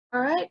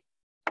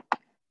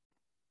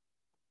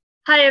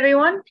Hi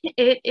everyone,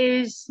 it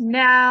is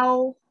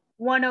now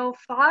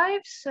 1:05,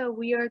 so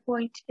we are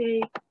going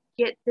to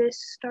get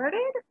this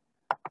started.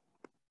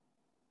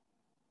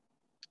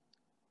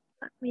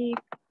 Let me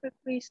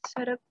quickly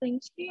set up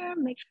things here,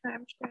 make sure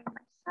I'm sharing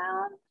my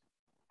sound.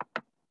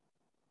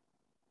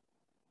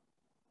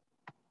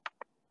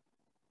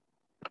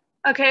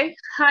 Okay,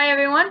 hi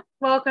everyone,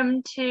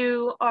 welcome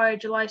to our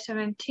July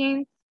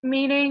 17th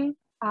meeting.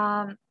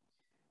 Our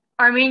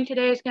meeting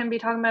today is going to be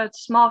talking about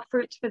small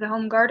fruits for the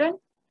home garden.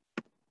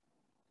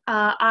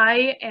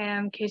 I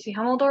am Casey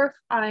Hummeldorf.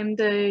 I'm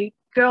the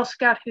Girl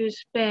Scout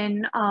who's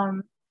been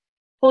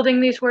holding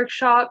these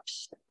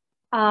workshops.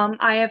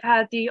 I have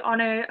had the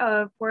honor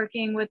of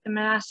working with the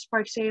Manassas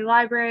Park City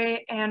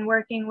Library and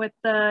working with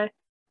the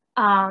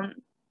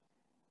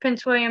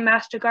Prince William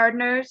Master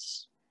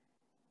Gardeners,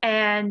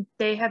 and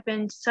they have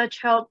been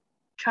such help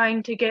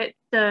trying to get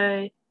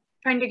this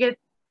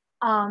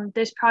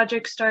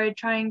project started,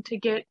 trying to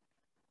get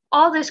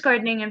all this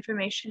gardening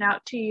information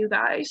out to you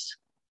guys.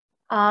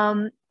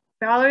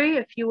 Valerie,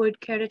 if you would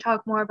care to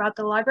talk more about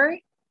the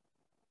library.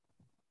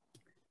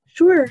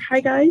 Sure. Hi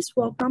guys,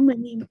 welcome. My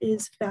name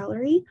is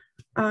Valerie.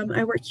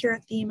 I work here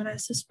at the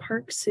Manassas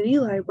Park City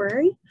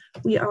Library.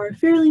 We are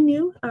fairly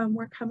new.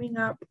 We're coming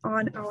up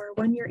on our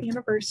 1-year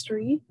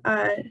anniversary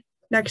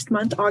next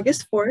month,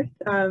 August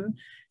 4th.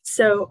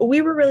 So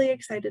we were really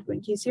excited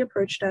when Casey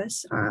approached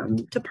us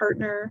to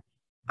partner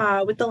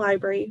with the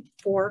library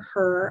for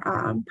her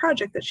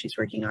project that she's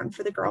working on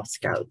for the Girl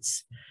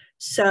Scouts.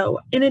 So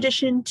in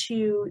addition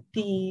to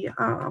the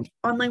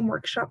online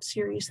workshop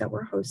series that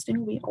we're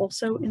hosting, we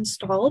also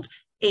installed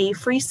a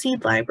free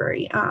seed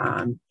library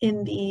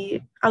in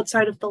the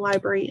outside of the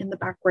library in the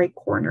back right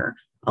corner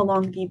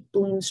along the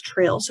Blooms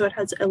Trail. So it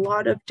has a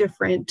lot of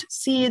different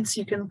seeds.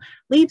 You can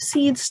leave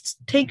seeds,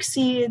 take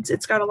seeds.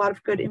 It's got a lot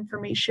of good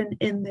information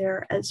in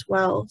there as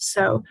well.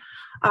 So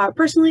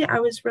personally,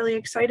 I was really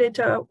excited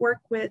to work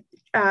with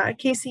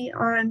Casey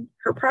on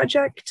her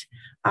project.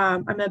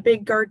 I'm a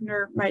big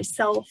gardener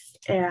myself,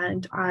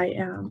 and I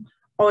am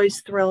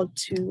always thrilled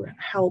to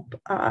help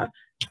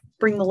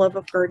bring the love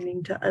of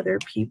gardening to other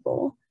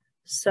people.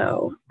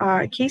 So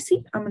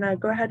Casey, I'm gonna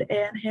go ahead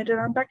and hand it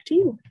on back to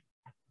you.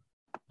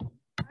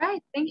 All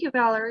right, thank you,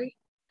 Valerie.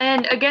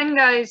 And again,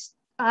 guys,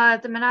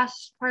 the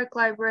Manassas Park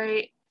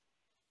Library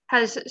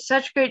has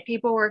such great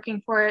people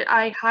working for it.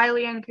 I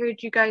highly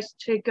encourage you guys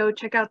to go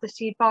check out the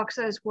seed box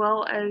as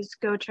well as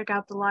go check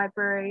out the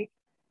library.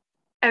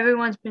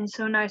 Everyone's been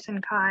so nice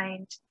and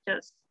kind,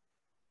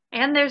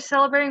 and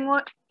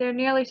they're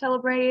nearly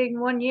celebrating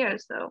 1 year,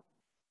 so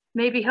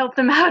maybe help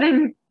them out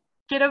and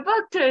get a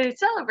book to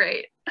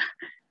celebrate.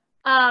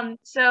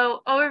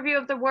 So overview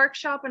of the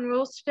workshop and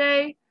rules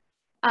today.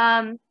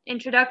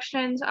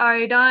 Introductions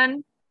are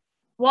done.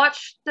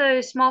 Watch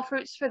the Small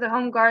Fruits for the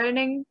Home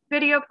Gardening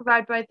video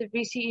provided by the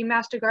VCE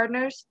Master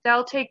Gardeners.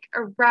 That'll take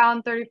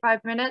around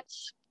 35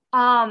 minutes.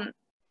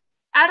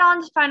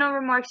 Add-ons, final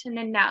remarks, and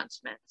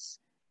announcements.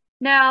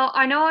 Now,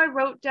 I know I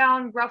wrote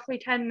down roughly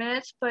 10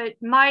 minutes, but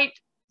might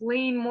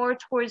lean more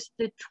towards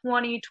the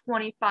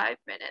 20-25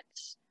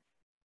 minutes.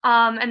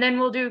 And then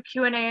we'll do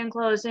Q&A and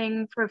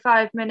closing for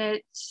 5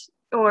 minutes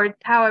or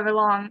however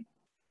long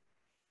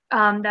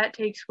that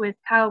takes with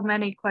how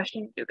many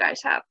questions you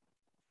guys have.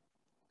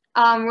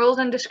 Rules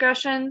and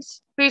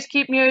discussions. Please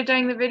keep muted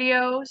during the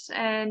videos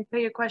and put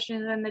your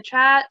questions in the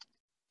chat.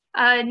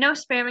 No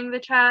spamming the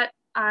chat.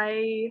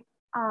 I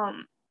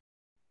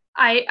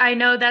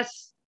know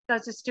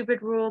that's a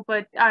stupid rule,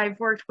 but I've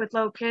worked with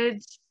low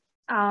kids.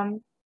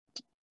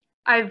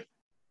 I've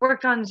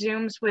worked on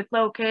Zooms with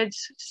low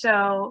kids,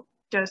 so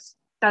just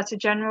that's a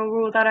general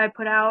rule that I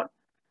put out.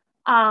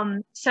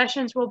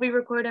 Sessions will be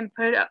recorded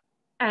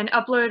and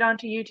uploaded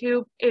onto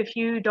YouTube. If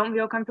you don't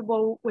feel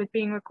comfortable with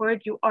being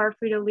recorded, you are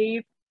free to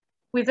leave.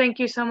 We thank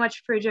you so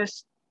much for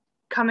just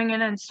coming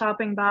in and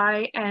stopping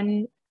by,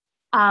 and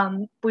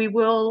we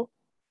will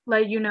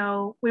let you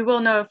know. We will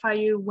notify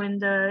you when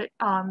the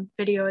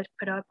video is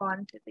put up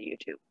onto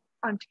YouTube.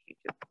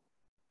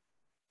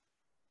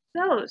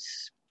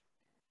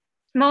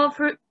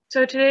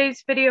 So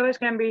today's video is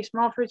going to be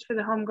small fruits for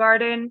the home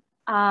garden.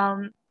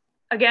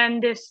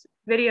 Again, this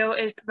video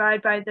is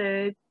provided by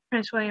the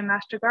Prince William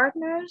Master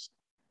Gardeners.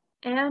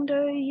 And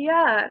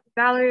yeah,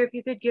 Valerie, if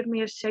you could give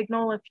me a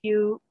signal if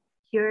you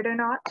hear it or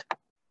not.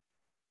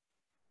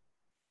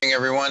 Good morning,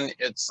 everyone.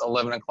 It's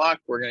 11 o'clock.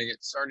 We're going to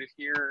get started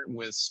here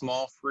with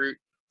small fruit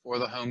for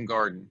the home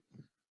garden.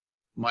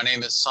 My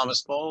name is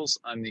Thomas Bowles.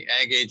 I'm the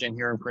ag agent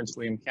here in Prince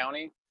William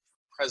County.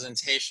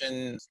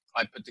 Presentation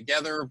I put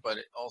together, but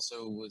it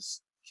also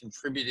was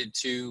contributed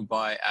to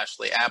by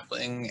Ashley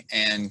Appling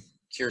and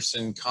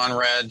Kirsten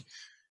Conrad,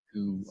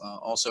 who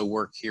also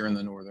work here in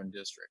the Northern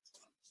District.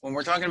 When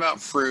we're talking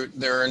about fruit,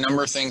 there are a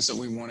number of things that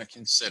we want to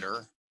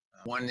consider.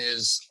 One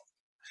is,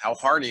 how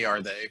hardy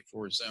are they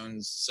for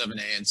zones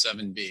 7A and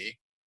 7B,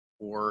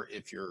 or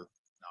if you're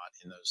not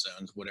in those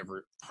zones,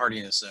 whatever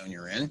hardiness zone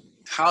you're in.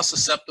 How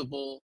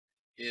susceptible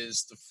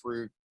is the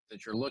fruit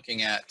that you're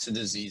looking at to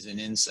disease and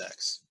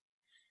insects?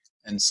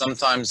 And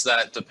sometimes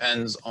that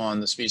depends on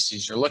the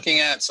species you're looking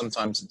at.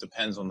 Sometimes it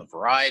depends on the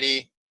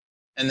variety.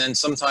 And then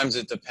sometimes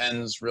it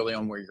depends really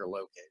on where you're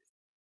located.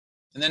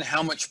 And then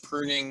how much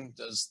pruning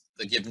does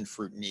the given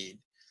fruit need?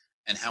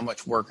 And how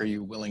much work are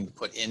you willing to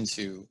put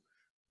into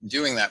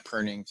doing that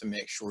pruning to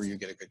make sure you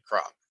get a good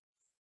crop?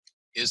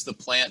 Is the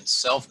plant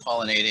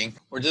self-pollinating,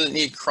 or does it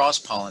need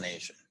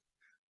cross-pollination?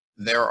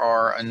 There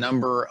are a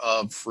number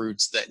of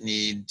fruits that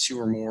need 2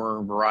 or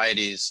more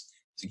varieties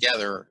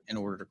together in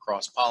order to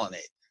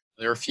cross-pollinate.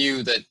 There are a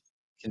few that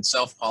can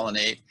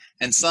self-pollinate,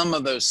 and some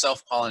of those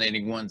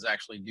self-pollinating ones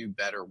actually do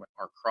better when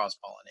are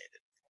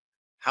cross-pollinated.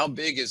 How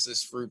big is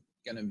this fruit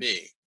going to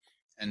be?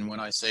 And when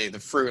I say the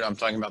fruit, I'm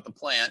talking about the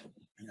plant.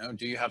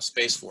 Do you have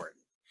space for it?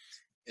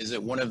 Is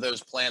it one of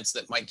those plants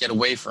that might get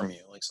away from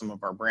you, like some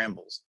of our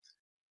brambles?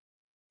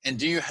 And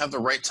do you have the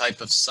right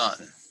type of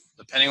sun?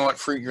 Depending on what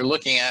fruit you're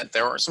looking at,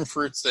 there are some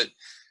fruits that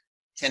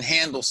can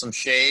handle some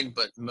shade,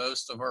 but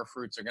most of our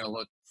fruits are going to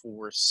look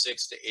for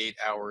 6 to 8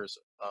 hours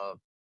of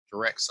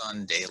direct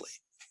sun daily.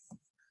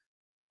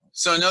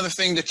 So another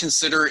thing to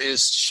consider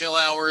is chill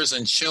hours,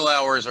 and chill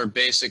hours are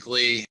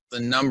basically the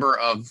number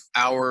of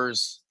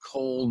hours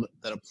cold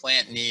that a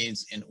plant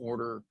needs in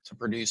order to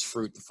produce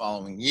fruit the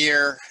following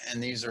year.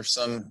 And these are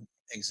some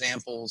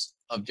examples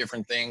of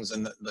different things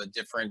and the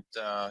different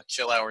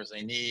chill hours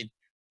they need.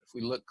 If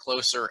we look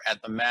closer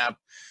at the map,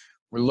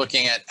 we're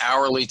looking at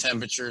hourly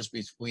temperatures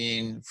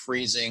between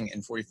freezing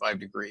and 45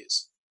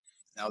 degrees.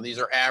 Now, these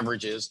are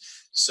averages.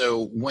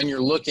 So when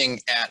you're looking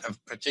at a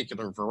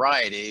particular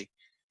variety,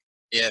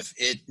 if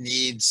it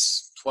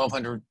needs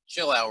 1,200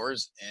 chill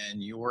hours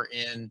and you're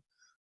in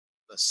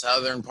the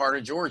southern part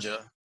of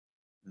Georgia,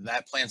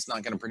 that plant's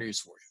not going to produce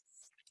for you.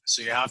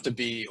 So you have to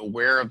be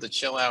aware of the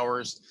chill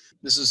hours.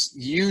 This is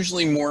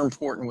usually more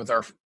important with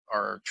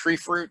our tree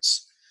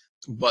fruits,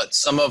 but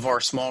some of our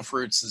small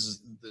fruits,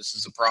 this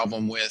is a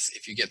problem with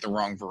if you get the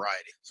wrong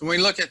variety. So when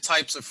we look at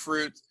types of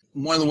fruit,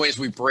 one of the ways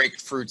we break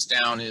fruits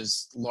down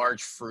is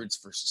large fruits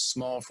versus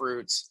small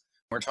fruits.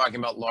 When we're talking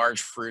about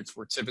large fruits,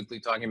 we're typically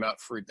talking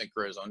about fruit that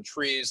grows on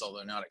trees,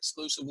 although not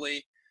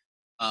exclusively.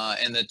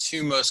 And the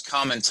 2 most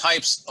common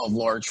types of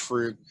large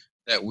fruit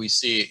that we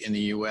see in the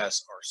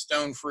US are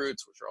stone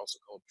fruits, which are also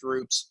called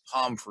drupes,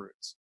 palm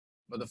fruits.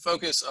 But the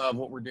focus of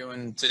what we're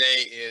doing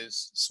today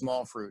is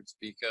small fruits,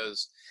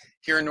 because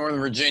here in Northern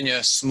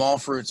Virginia, small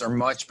fruits are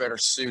much better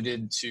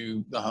suited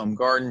to the home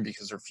garden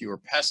because there are fewer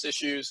pest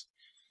issues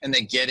and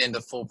they get into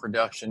full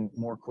production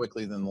more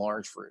quickly than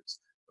large fruits.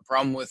 The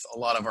problem with a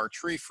lot of our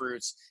tree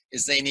fruits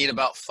is they need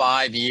about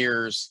 5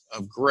 years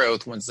of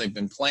growth once they've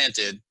been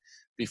planted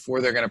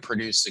before they're going to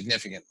produce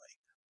significantly.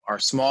 Our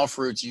small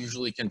fruits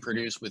usually can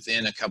produce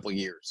within a couple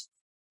years.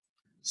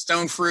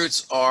 Stone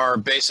fruits are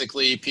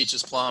basically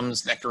peaches,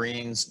 plums,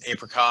 nectarines,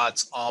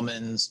 apricots,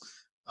 almonds,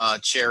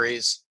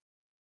 cherries.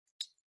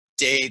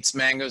 Dates,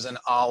 mangoes, and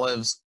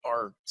olives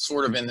are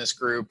sort of in this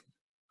group.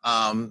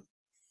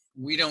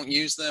 We don't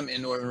use them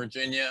in Northern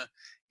Virginia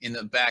in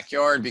the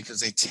backyard because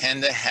they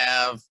tend to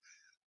have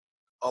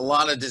a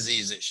lot of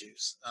disease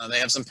issues. They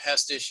have some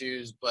pest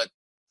issues, but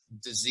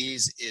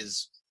disease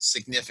is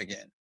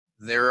significant.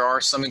 There are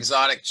some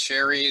exotic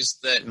cherries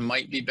that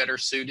might be better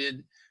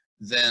suited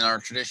than our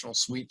traditional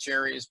sweet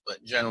cherries,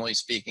 but generally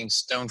speaking,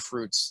 stone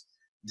fruits,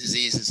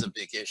 disease is a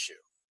big issue.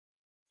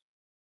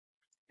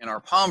 And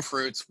our palm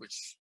fruits,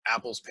 which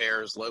apples,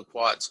 pears,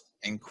 loquats,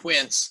 and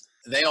quince,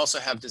 they also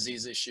have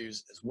disease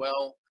issues as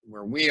well.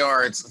 Where we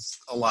are, it's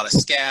a lot of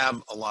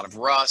scab, a lot of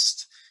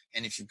rust.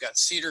 And if you've got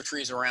cedar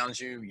trees around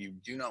you, you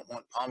do not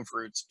want palm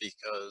fruits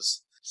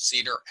because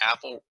cedar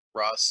apple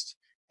rust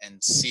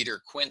and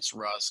cedar quince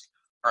rust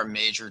are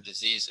major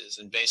diseases.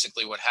 And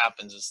basically what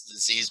happens is the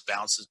disease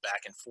bounces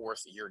back and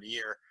forth year to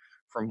year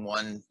from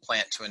one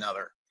plant to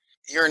another.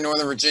 Here in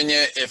Northern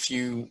Virginia, if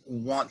you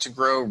want to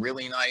grow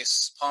really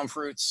nice palm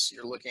fruits,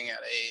 you're looking at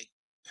a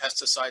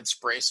pesticide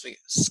spray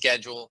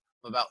schedule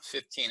of about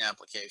 15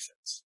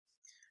 applications.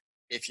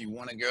 If you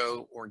want to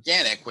go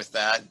organic with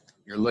that,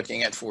 you're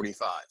looking at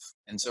 45.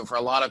 And so for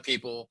a lot of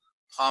people,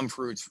 palm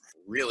fruits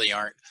really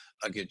aren't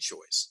a good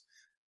choice.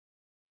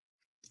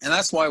 And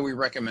that's why we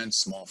recommend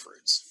small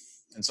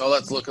fruits. And so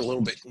let's look a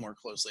little bit more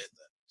closely at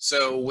that.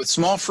 So with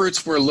small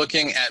fruits, we're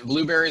looking at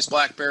blueberries,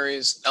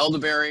 blackberries,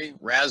 elderberry,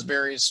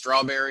 raspberries,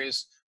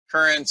 strawberries,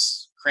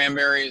 currants,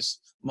 cranberries,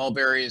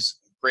 mulberries,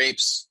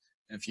 grapes,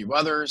 and a few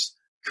others.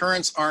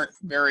 Currants aren't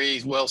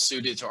very well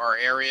suited to our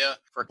area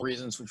for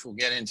reasons which we'll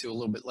get into a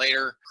little bit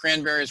later.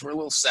 Cranberries, we're a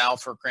little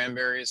south for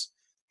cranberries.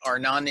 Our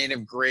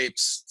non-native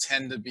grapes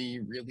tend to be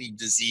really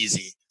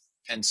diseasey,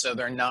 and so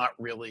they're not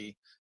really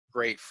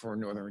great for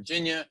Northern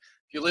Virginia.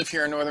 If you live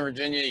here in Northern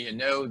Virginia, you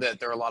know that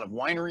there are a lot of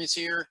wineries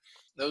here.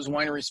 Those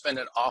wineries spend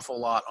an awful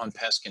lot on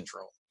pest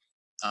control,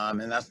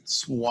 and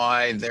that's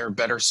why they're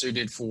better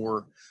suited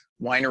for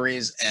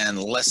wineries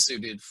and less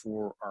suited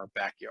for our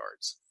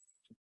backyards.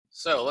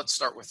 So let's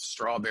start with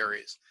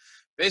strawberries.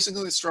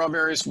 Basically, the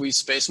strawberries, we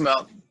space them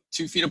about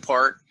 2 feet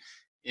apart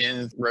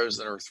in rows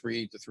that are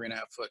 3 to 3.5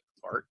 foot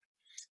apart.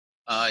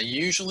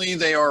 Usually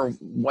they are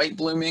white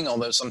blooming,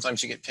 although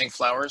sometimes you get pink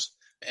flowers.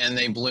 and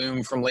they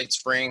bloom from late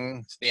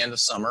spring to the end of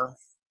summer.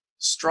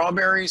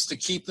 Strawberries, to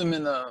keep them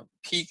in the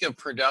peak of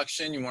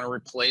production, you want to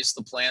replace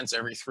the plants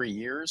every 3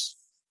 years.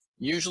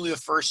 Usually the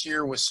first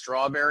year with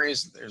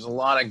strawberries, there's a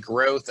lot of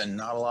growth and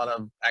not a lot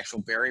of actual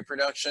berry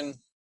production.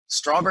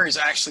 Strawberries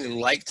actually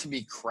like to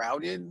be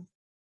crowded,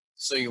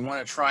 so you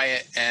want to try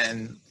it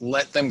and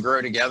let them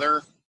grow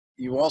together.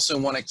 You also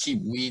want to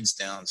keep weeds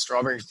down.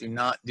 Strawberries do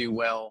not do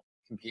well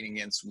competing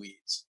against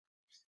weeds.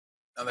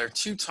 Now, there are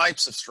two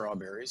types of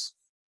strawberries.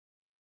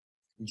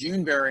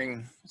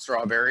 June-bearing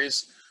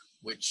strawberries,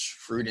 which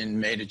fruit in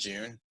May to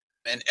June,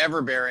 and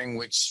ever-bearing,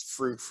 which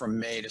fruit from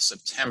May to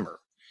September.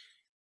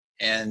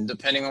 And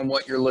depending on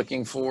what you're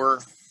looking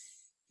for,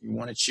 you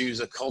want to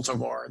choose a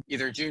cultivar,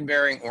 either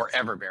June-bearing or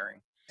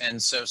ever-bearing.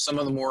 And so some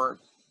of the more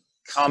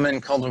common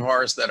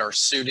cultivars that are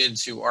suited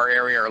to our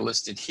area are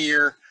listed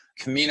here.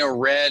 Camino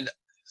Red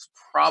is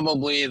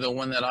probably the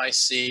one that I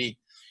see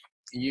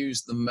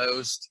used the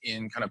most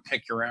in kind of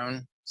pick your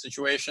own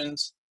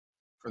situations.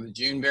 For the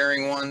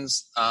June-bearing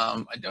ones,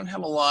 I don't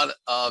have a lot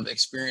of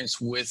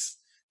experience with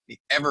the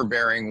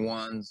ever-bearing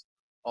ones,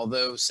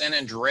 although San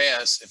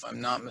Andreas, if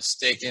I'm not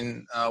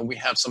mistaken, we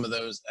have some of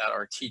those at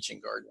our teaching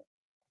garden.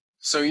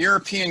 So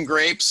European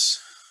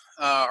grapes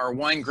are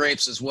wine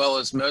grapes, as well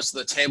as most of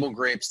the table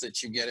grapes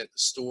that you get at the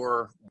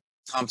store,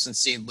 Thompson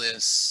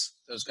seedless,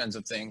 those kinds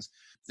of things.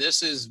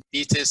 This is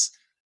Vitis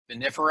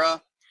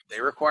vinifera.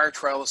 They require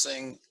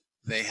trellising.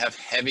 They have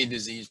heavy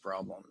disease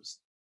problems,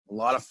 a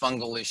lot of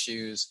fungal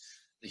issues.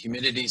 The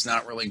humidity is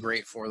not really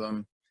great for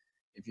them.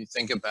 If you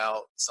think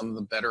about some of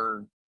the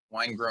better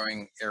wine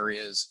growing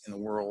areas in the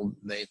world,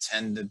 they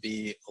tend to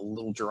be a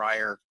little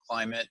drier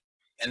climate,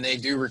 and they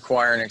do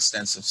require an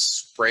extensive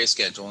spray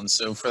schedule. And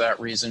so for that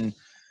reason,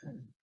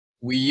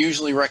 we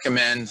usually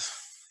recommend,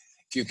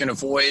 if you can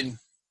avoid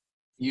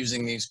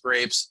using these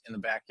grapes in the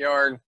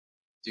backyard,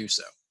 do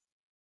so.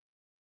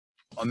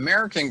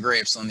 American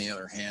grapes, on the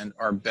other hand,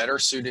 are better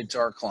suited to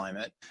our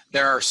climate.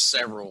 There are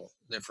several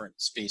different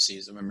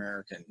species of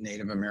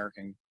Native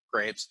American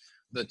grapes.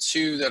 The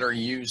two that are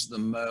used the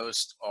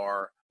most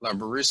are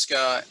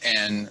Labrusca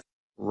and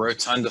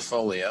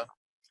Rotundifolia.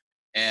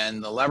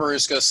 And the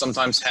Labrusca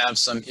sometimes have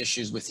some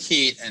issues with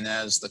heat, and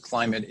as the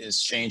climate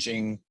is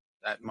changing,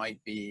 that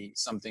might be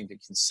something to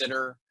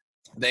consider.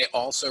 They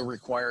also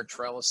require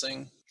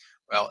trellising.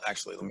 Well,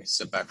 actually, let me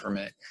sit back for a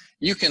minute.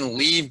 You can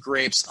leave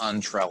grapes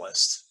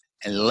untrellised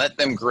and let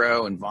them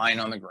grow and vine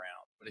on the ground.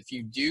 But if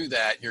you do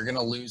that, you're going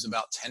to lose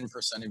about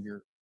 10% of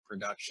your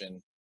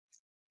production,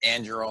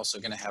 and you're also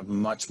going to have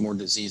much more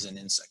disease and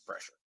insect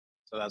pressure.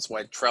 So that's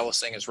why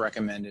trellising is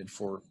recommended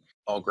for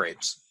all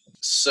grapes.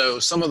 So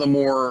some of the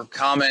more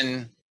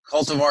common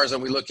cultivars that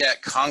we look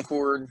at,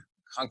 Concord.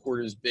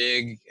 Concord is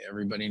big.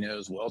 Everybody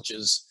knows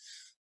Welch's.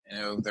 You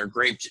know, their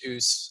grape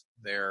juice,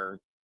 their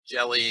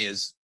jelly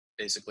is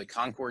basically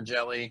Concord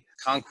jelly.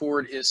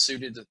 Concord is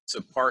suited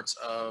to parts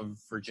of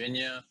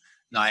Virginia.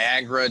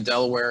 Niagara,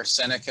 Delaware,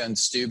 Seneca, and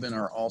Steuben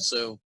are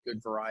also good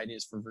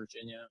varieties for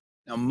Virginia.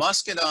 Now,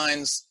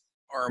 muscadines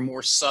are a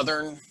more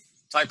southern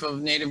type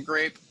of native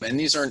grape, and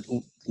these are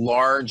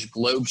large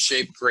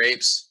globe-shaped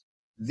grapes.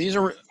 These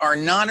are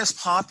not as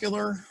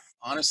popular.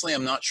 Honestly,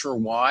 I'm not sure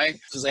why,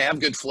 because they have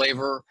good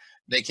flavor.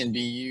 They can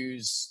be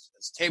used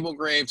as table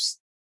grapes.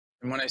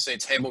 And when I say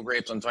table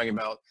grapes, I'm talking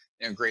about,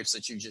 you know, grapes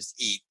that you just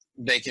eat.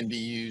 They can be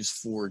used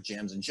for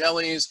jams and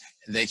jellies.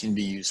 They can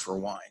be used for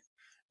wine.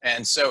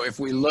 And so if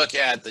we look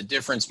at the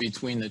difference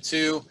between the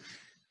two,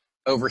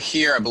 over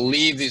here, I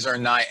believe these are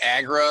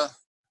Niagara.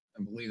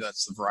 I believe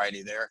that's the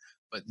variety there.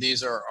 But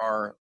these are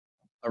our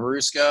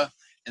Labrusca.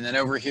 And then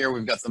over here,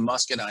 we've got the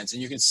muscadines.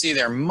 And you can see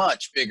they're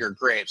much bigger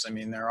grapes. I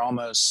mean, they're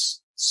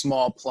almost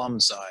small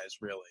plum size,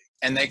 really.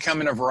 And they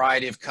come in a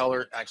variety of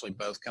colors. Actually,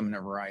 both come in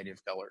a variety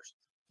of colors.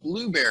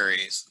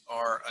 Blueberries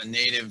are a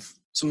native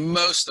to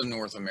most of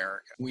North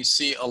America. We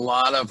see a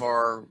lot of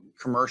our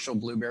commercial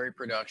blueberry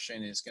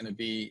production is going to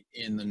be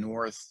in the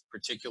north,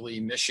 particularly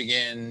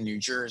Michigan, New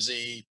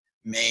Jersey,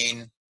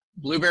 Maine.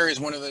 Blueberry is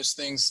one of those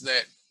things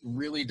that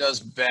really does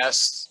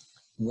best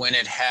when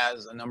it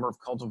has a number of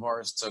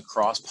cultivars to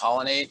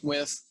cross-pollinate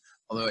with,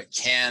 although it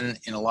can,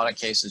 in a lot of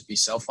cases, be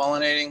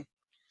self-pollinating.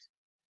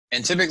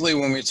 And typically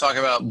when we talk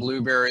about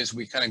blueberries,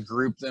 we kind of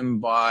group them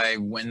by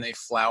when they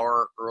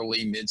flower,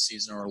 early,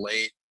 mid-season, or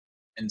late.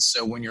 And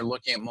so when you're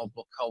looking at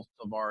multiple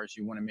cultivars,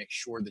 you want to make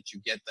sure that you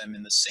get them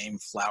in the same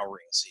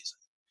flowering season.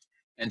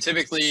 And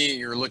typically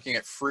you're looking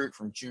at fruit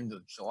from June to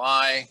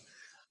July.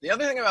 The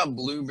other thing about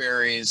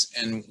blueberries,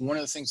 and one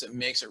of the things that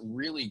makes it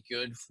really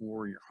good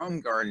for your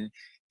home garden,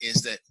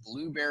 is that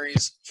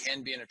blueberries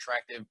can be an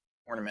attractive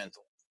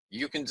ornamental.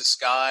 You can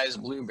disguise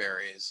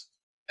blueberries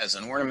as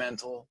an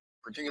ornamental,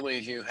 particularly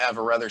if you have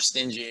a rather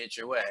stingy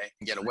HOA,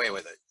 and get away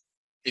with it.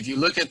 If you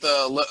look at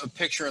the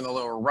picture in the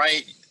lower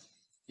right,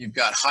 you've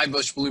got high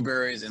bush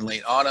blueberries in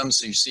late autumn,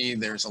 so you see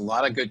there's a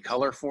lot of good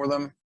color for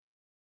them.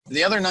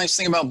 The other nice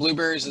thing about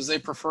blueberries is they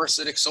prefer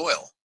acidic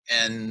soil,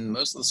 and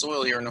most of the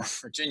soil here in North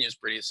Virginia is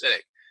pretty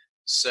acidic,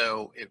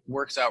 so it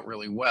works out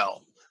really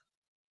well.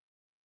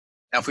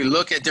 Now, if we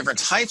look at different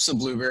types of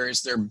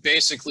blueberries, there are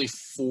basically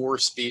 4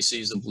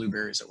 species of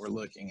blueberries that we're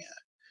looking at.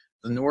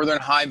 The northern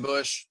high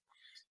bush,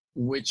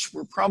 which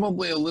we're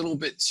probably a little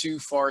bit too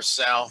far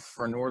south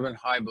for northern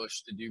high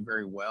bush to do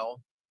very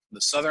well.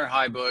 The southern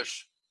high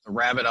bush, the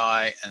rabbit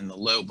eye, and the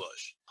low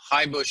bush.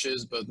 High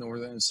bushes, both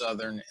northern and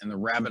southern, and the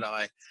rabbit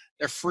eye,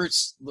 their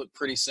fruits look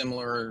pretty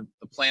similar.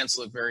 The plants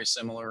look very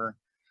similar.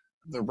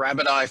 The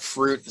rabbit eye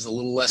fruit is a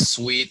little less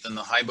sweet than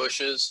the high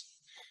bushes,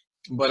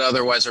 but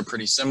otherwise are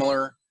pretty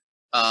similar.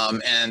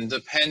 And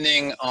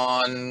depending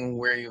on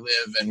where you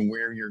live and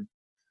where you're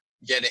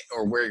getting,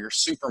 or where your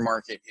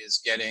supermarket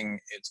is getting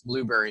its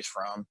blueberries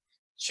from,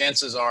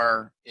 chances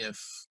are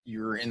if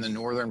you're in the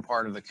northern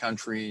part of the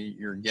country,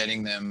 you're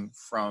getting them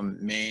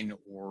from Maine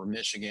or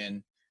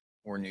Michigan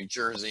or New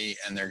Jersey,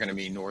 and they're going to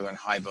be northern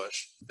high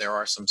bush. There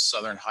are some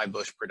southern high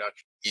bush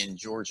production in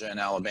Georgia and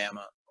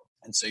Alabama.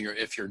 And so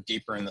if you're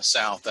deeper in the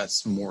south,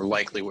 that's more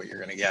likely what you're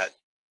going to get.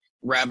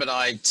 Rabbit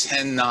eye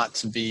tend not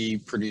to be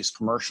produced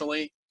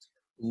commercially.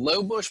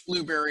 Low bush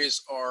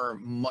blueberries are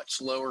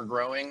much lower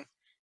growing.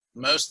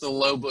 Most of the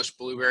low bush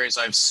blueberries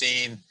I've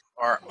seen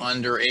are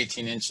under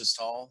 18 inches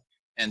tall.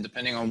 And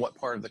depending on what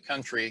part of the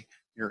country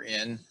you're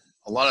in,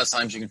 a lot of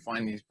times you can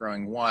find these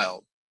growing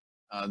wild.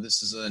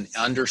 This is an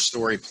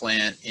understory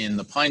plant in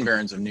the Pine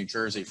Barrens of New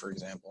Jersey, for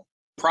example.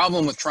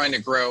 Problem with trying to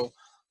grow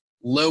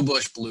low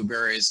bush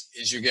blueberries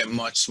is you get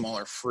much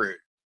smaller fruit.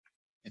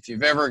 If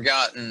you've ever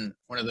gotten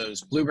one of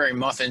those blueberry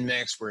muffin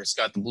mix where it's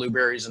got the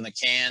blueberries in the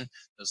can,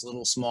 those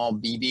little small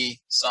BB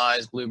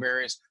size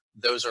blueberries,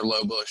 those are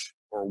low bush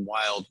or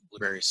wild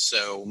blueberries.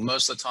 So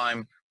most of the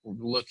time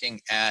we're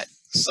looking at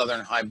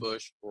southern high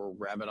bush or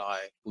rabbit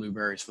eye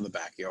blueberries for the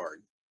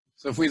backyard.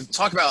 So if we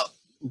talk about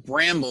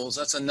brambles,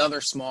 that's another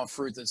small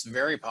fruit that's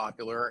very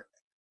popular.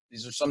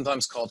 These are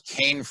sometimes called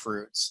cane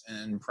fruits,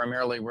 and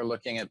primarily we're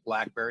looking at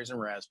blackberries and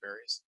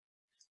raspberries.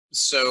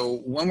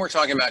 So when we're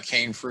talking about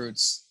cane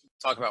fruits,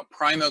 talk about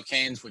primo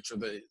canes, which are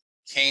the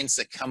canes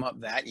that come up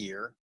that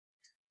year,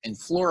 and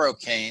floro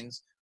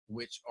canes,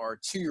 which are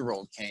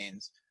 2-year-old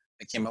canes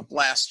that came up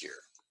last year.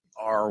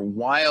 Our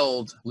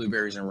wild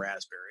blueberries and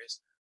raspberries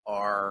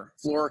are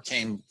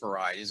florocane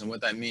varieties, and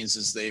what that means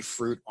is they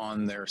fruit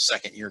on their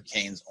 2nd-year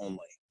canes only.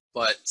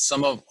 But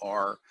some of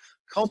our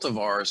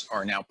cultivars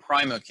are now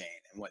primocane,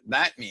 and what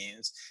that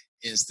means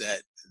is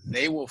that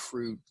they will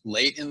fruit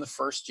late in the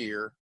 1st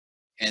year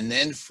and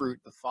then fruit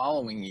the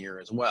following year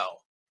as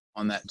well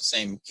on that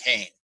same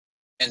cane.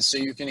 And so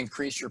you can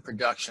increase your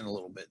production a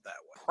little bit that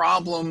way.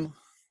 Problem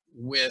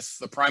with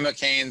the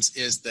primocanes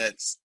is that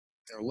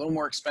they're a little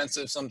more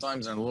expensive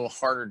sometimes and a little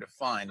harder to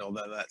find,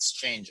 although that's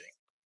changing.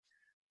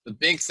 The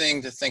big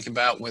thing to think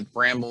about with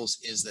brambles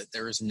is that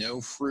there is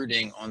no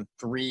fruiting on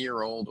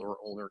 3-year-old or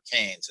older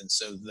canes, and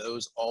so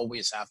those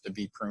always have to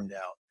be pruned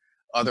out.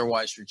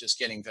 Otherwise, you're just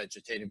getting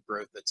vegetative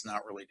growth that's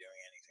not really doing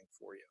anything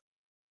for you.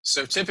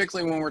 So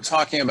typically when we're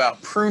talking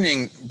about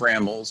pruning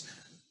brambles,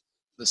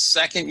 the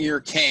 2nd-year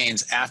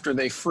canes, after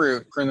they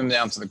fruit, prune them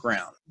down to the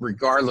ground,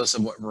 regardless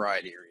of what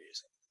variety you're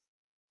using.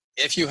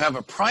 If you have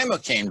a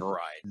primocane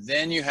variety,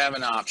 then you have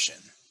an option.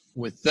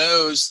 With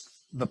those,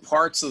 the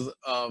parts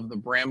of the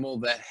bramble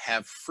that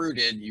have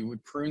fruited, you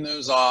would prune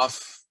those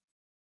off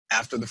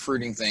after the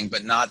fruiting thing,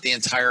 but not the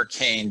entire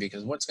cane,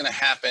 because what's going to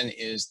happen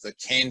is the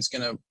cane's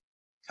going to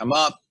come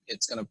up,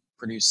 it's going to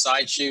produce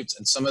side shoots,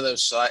 and some of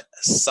those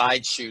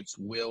side shoots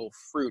will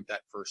fruit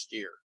that 1st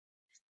year.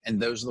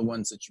 And those are the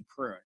ones that you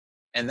prune.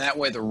 And that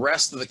way the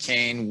rest of the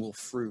cane will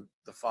fruit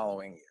the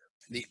following year.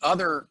 The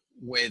other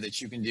way that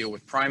you can deal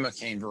with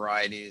primocane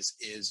varieties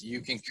is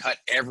you can cut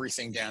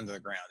everything down to the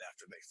ground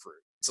after they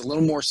fruit. It's a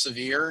little more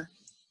severe,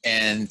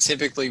 and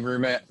typically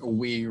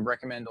we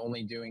recommend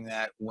only doing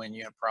that when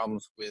you have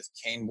problems with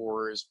cane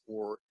borers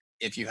or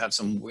if you have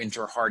some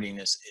winter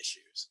hardiness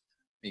issues,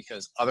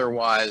 because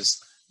otherwise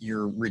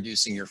you're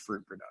reducing your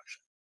fruit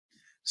production.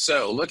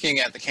 So looking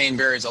at the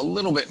caneberries a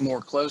little bit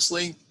more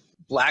closely,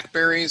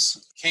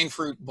 blackberries, cane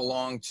fruit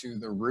belong to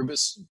the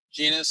Rubus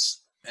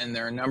genus, and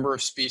there are a number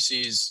of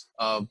species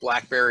of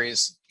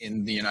blackberries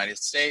in the United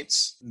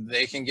States.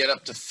 They can get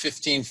up to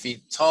 15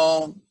 feet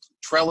tall.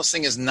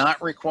 Trellising is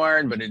not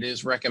required, but it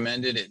is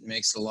recommended. It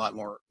makes it a lot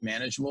more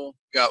manageable.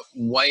 Got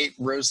white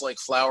rose-like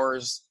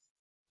flowers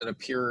that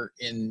appear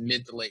in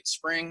mid to late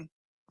spring.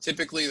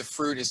 Typically, the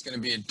fruit is going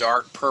to be a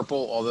dark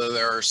purple, although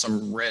there are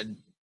some red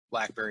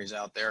blackberries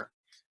out there.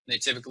 They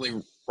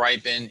typically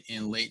ripen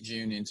in late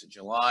June into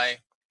July.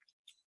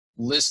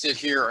 Listed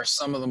here are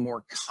some of the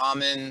more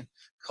common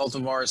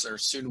cultivars that are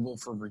suitable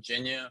for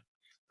Virginia,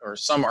 or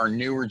some are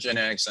newer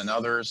genetics than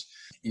others.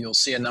 You'll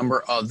see a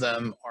number of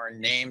them are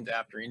named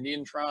after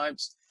Indian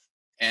tribes,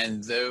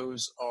 and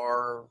those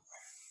are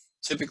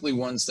typically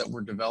ones that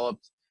were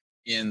developed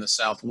in the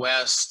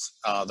Southwest.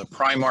 The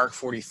Primark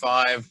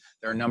 45,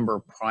 there are a number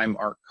of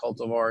Primark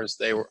cultivars.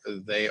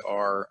 They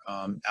are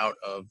out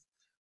of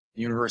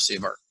the University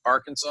of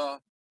Arkansas.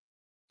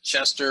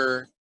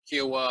 Chester,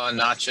 Kiowa,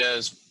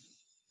 Natchez,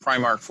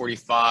 Primark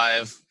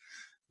 45.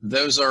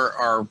 Those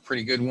are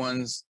pretty good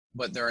ones,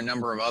 but there are a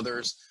number of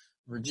others.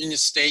 Virginia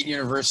State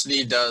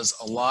University does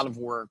a lot of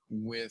work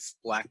with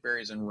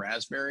blackberries and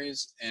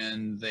raspberries,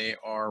 and they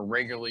are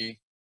regularly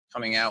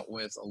coming out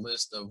with a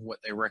list of what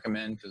they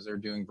recommend because they're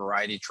doing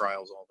variety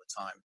trials all the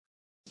time.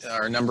 There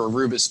are a number of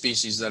rubus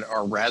species that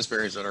are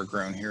raspberries that are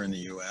grown here in the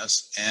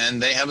U.S.,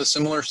 and they have a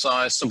similar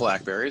size to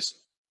blackberries.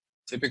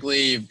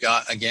 Typically, you've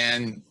got,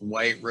 again,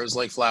 white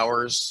rose-like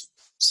flowers,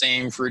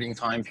 same fruiting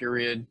time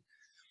period.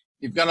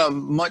 You've got a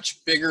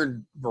much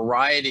bigger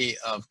variety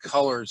of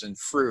colors and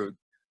fruit.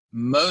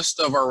 Most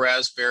of our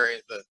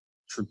raspberry, the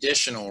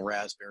traditional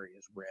raspberry,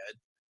 is red,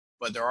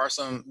 but there are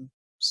some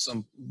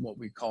what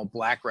we call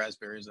black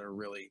raspberries that are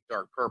really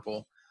dark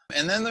purple.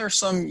 And then there's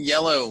some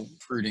yellow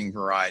fruiting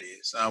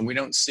varieties. We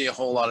don't see a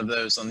whole lot of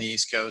those on the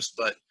East Coast,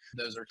 but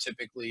those are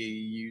typically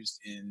used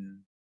in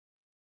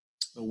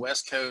the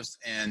West Coast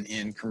and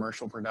in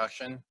commercial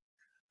production.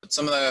 But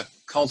some of the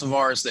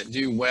cultivars that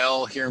do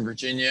well here in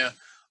Virginia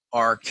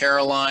are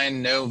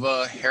Caroline,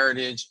 Nova,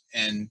 Heritage,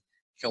 and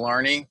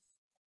Killarney.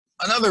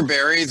 Another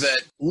berry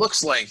that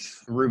looks like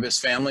the rubus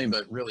family,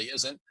 but really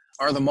isn't,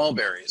 are the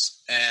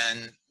mulberries.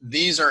 And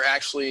these are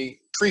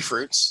actually tree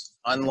fruits.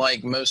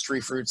 Unlike most tree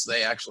fruits,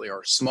 they actually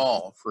are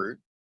small fruit.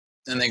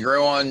 And they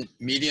grow on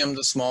medium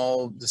to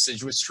small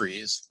deciduous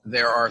trees.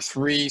 There are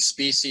 3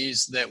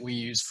 species that we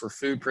use for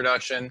food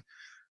production.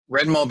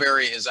 Red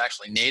mulberry is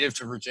actually native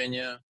to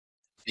Virginia.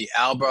 The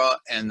Alba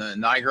and the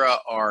Nigra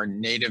are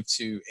native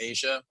to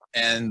Asia.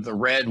 And the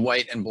red,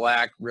 white, and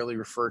black really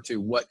refer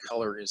to what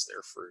color is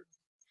their fruit.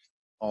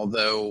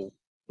 Although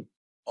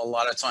a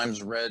lot of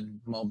times red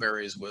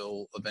mulberries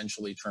will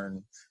eventually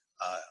turn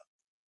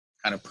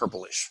kind of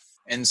purplish.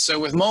 And so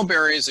with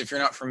mulberries, if you're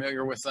not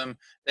familiar with them,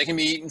 they can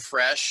be eaten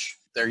fresh.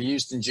 They're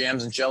used in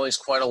jams and jellies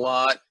quite a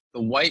lot.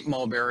 The white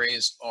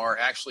mulberries are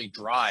actually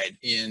dried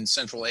in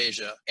Central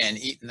Asia and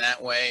eaten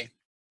that way.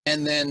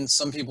 And then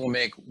some people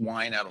make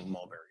wine out of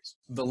mulberries.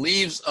 The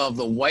leaves of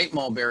the white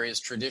mulberry is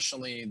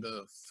traditionally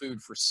the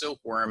food for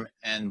silkworm,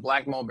 and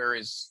black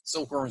mulberries,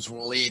 silkworms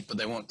will eat, but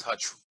they won't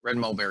touch red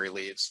mulberry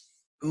leaves.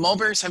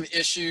 Mulberries have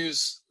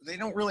issues. They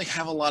don't really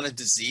have a lot of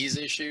disease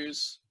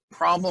issues.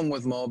 Problem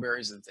with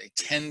mulberries is that they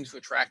tend to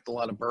attract a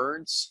lot of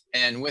birds,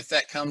 and with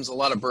that comes a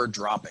lot of bird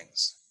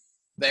droppings.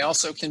 They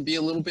also can be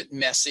a little bit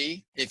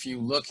messy. If you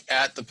look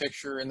at the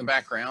picture in the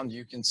background,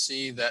 you can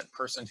see that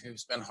person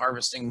who's been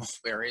harvesting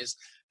mulberries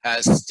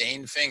has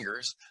stained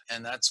fingers,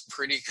 and that's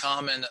pretty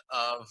common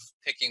of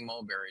picking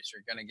mulberries.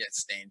 You're going to get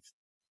stained.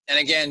 And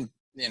again,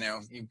 you know,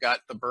 you've got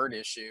the bird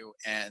issue,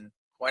 and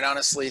quite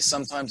honestly,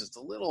 sometimes it's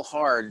a little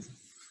hard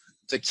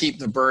to keep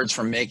the birds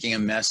from making a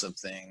mess of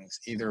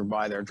things, either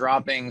by their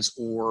droppings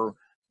or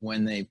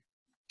when they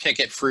pick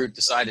at fruit,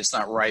 decide it's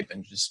not ripe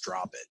and just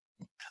drop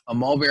it. A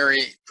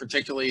mulberry,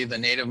 particularly the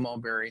native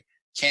mulberry,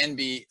 can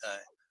be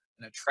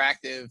an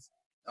attractive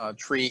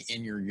tree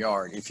in your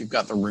yard if you've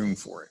got the room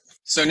for it.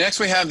 So next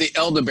we have the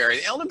elderberry.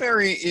 The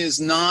elderberry is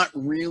not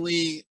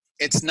really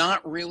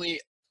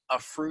a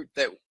fruit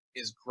that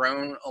is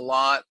grown a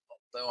lot,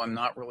 though I'm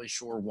not really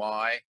sure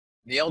why.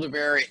 The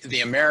elderberry,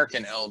 the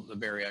American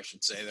elderberry, I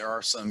should say, there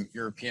are some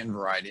European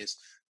varieties,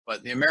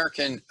 but the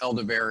American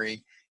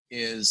elderberry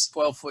is a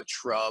 12-foot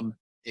shrub.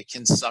 It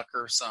can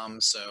sucker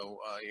some, so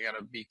you got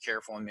to be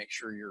careful and make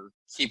sure you're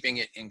keeping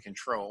it in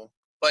control.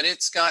 But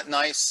it's got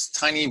nice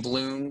tiny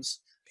blooms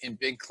in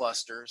big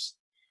clusters.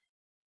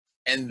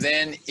 And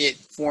then it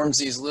forms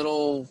these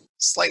little,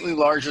 slightly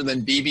larger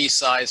than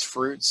BB-sized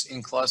fruits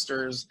in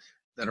clusters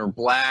that are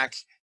black,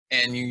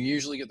 and you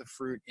usually get the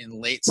fruit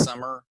in late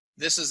summer.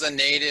 This is a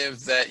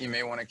native that you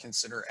may want to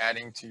consider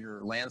adding to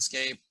your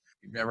landscape.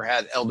 If you've never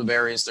had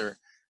elderberries,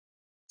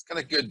 it's got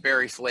a good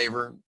berry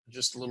flavor,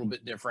 just a little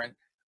bit different.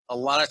 A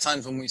lot of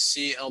times when we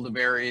see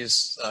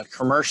elderberries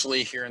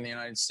commercially here in the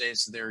United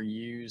States, they're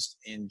used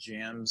in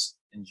jams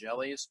and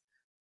jellies,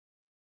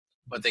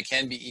 but they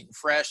can be eaten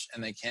fresh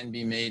and they can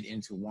be made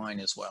into wine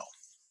as well.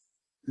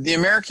 The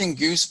American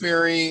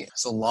gooseberry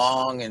has a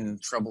long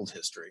and troubled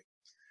history.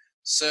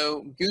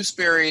 So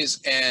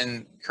gooseberries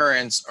and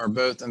currants are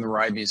both in the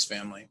ribes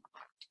family.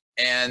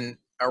 And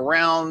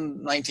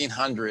around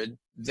 1900,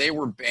 they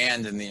were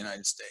banned in the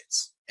United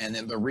States. And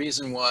then the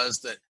reason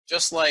was that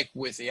just like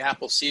with the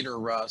apple cedar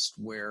rust,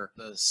 where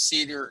the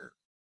cedar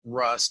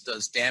rust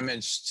does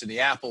damage to the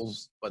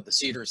apples, but the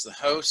cedar is the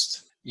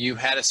host, you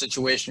had a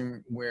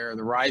situation where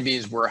the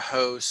ribes were a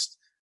host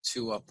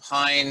to a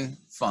pine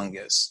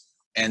fungus.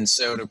 And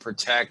so to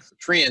protect the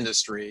tree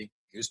industry,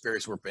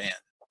 gooseberries were banned.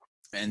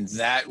 And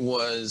that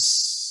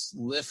was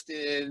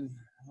lifted,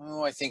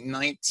 I think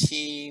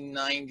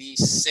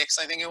 1996,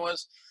 I think it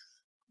was,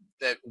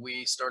 that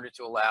we started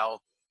to allow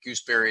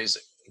gooseberries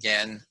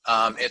again.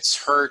 It's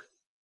hurt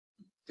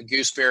the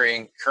gooseberry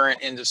and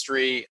currant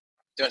industry.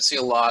 Don't see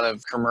a lot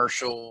of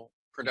commercial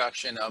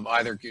production of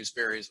either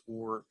gooseberries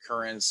or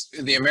currants.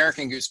 The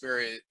American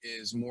gooseberry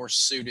is more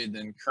suited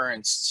than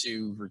currants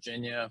to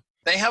Virginia.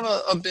 They have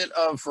a bit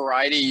of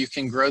variety. You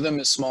can grow them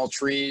as small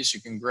trees.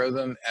 You can grow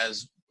them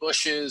as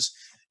bushes.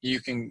 You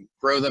can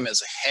grow them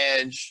as a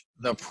hedge.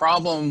 The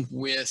problem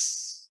with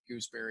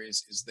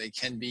gooseberries is they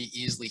can be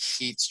easily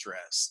heat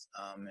stressed.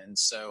 And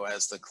so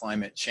as the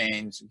climate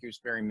changes,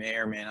 gooseberry may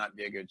or may not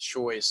be a good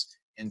choice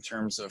in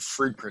terms of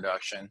fruit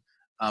production,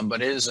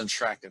 but it is an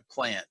attractive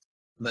plant.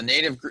 The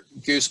native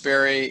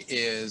gooseberry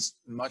is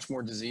much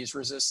more disease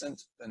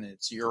resistant than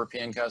its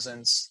European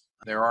cousins.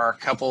 There are a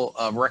couple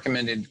of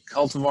recommended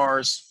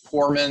cultivars,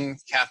 Poorman,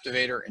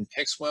 Captivator, and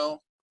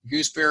Pixwell.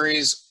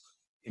 Gooseberries,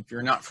 if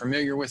you're not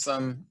familiar with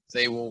them,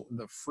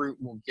 the fruit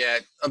will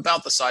get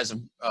about the size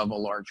of a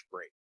large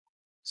grape.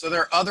 So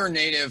there are other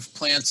native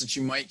plants that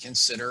you might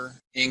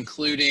consider,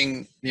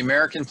 including the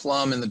American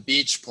plum and the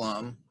beach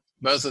plum.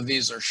 Both of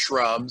these are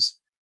shrubs,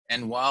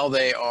 and while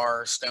they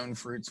are stone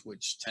fruits,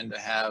 which tend to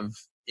have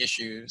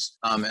issues,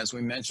 as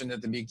we mentioned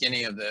at the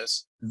beginning of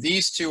this,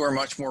 these two are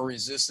much more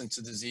resistant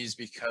to disease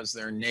because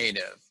they're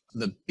native.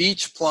 The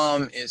beach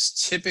plum is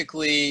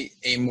typically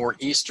a more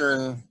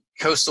eastern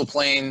coastal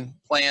plain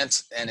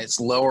plant, and its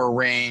lower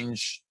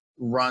range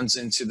runs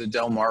into the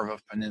Delmarva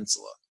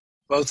Peninsula.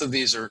 Both of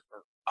these are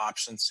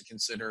options to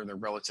consider. They're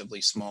relatively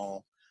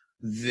small.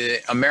 The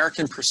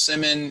American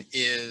persimmon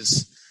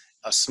is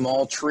a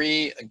small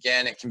tree.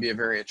 Again, it can be a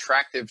very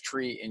attractive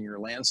tree in your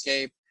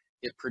landscape.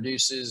 It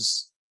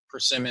produces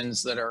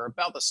persimmons that are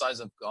about the size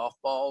of golf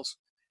balls.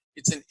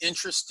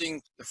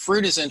 The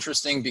fruit is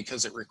interesting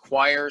because it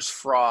requires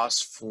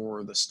frost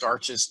for the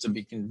starches to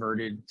be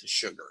converted to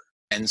sugar.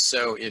 And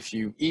so if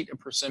you eat a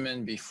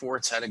persimmon before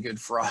it's had a good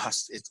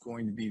frost, it's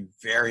going to be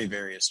very,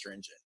 very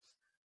astringent.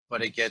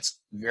 But it gets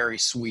very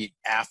sweet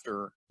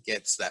after it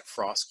gets that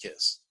frost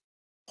kiss.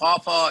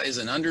 Pawpaw is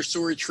an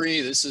understory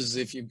tree. This is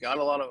if you've got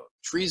a lot of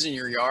trees in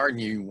your yard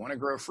and you want to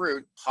grow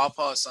fruit,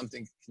 pawpaw is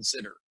something to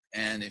consider.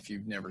 And if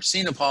you've never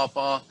seen a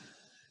pawpaw,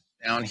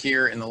 down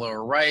here in the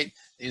lower right,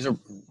 these are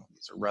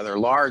rather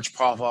large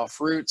pawpaw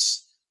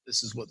fruits.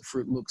 This is what the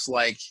fruit looks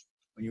like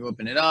when you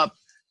open it up.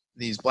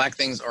 These black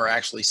things are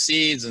actually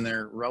seeds, and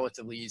they're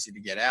relatively easy to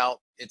get out.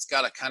 It's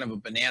got a kind of a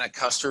banana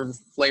custard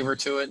flavor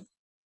to it.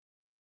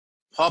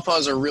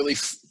 Pawpaws are really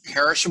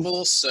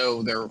perishable,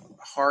 so they're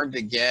hard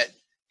to get.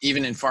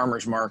 Even in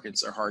farmers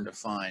markets, they're hard to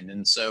find.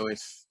 And so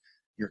if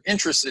you're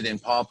interested in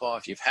pawpaw,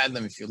 if you've had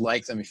them, if you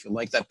like them, if you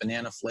like that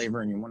banana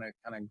flavor and you want to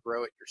kind of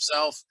grow it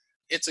yourself,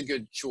 it's a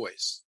good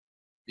choice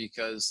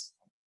because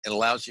it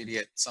allows you to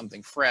get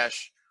something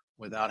fresh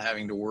without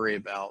having to worry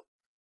about,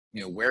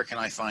 where can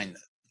I find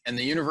it? And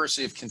the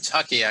University of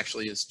Kentucky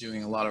actually is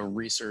doing a lot of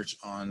research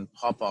on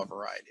pawpaw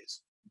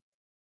varieties.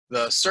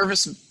 The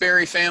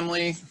serviceberry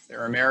family,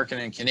 they're American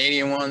and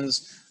Canadian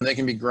ones. They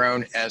can be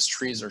grown as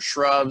trees or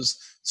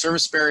shrubs.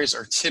 Serviceberries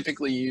are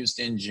typically used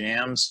in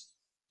jams.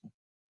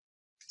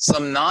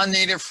 Some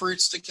non-native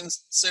fruits to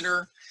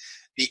consider,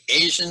 the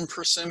Asian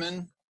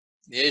persimmon.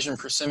 The Asian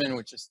persimmon,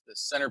 which is the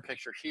center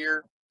picture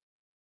here,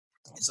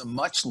 is a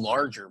much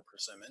larger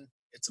persimmon.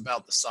 It's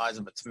about the size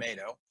of a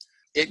tomato.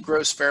 It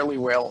grows fairly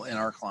well in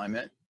our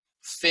climate.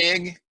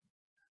 Fig,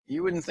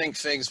 you wouldn't think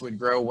figs would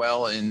grow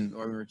well in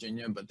Northern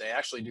Virginia, but they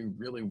actually do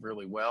really,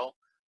 really well.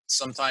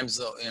 Sometimes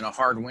in a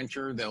hard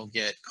winter, they'll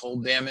get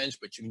cold damage,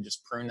 but you can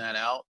just prune that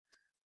out.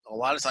 A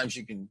lot of times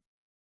you can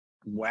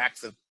whack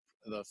the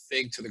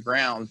fig to the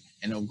ground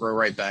and it'll grow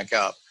right back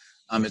up.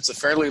 It's a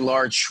fairly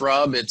large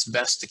shrub. It's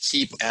best to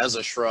keep as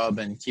a shrub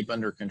and keep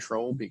under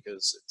control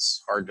because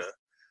it's hard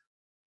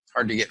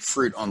to get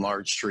fruit on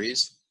large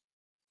trees.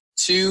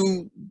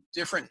 Two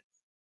different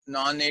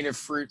non-native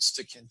fruits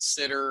to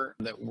consider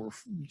that we're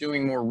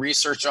doing more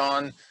research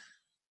on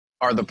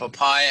are the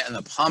papaya and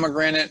the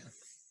pomegranate.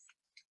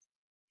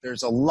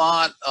 There's a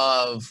lot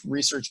of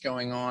research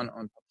going on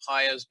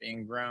papayas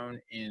being grown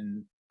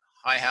in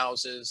high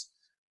houses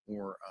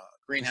or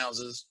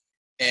greenhouses,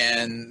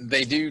 and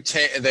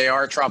they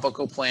are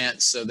tropical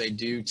plants, so they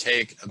do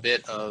take a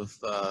bit of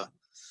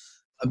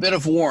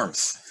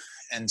warmth.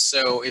 And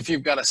so if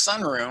you've got a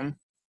sunroom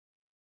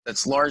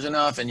that's large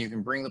enough and you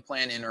can bring the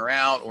plant in or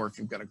out, or if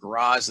you've got a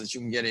garage that you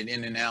can get it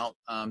in and out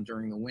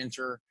during the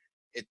winter,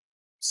 it's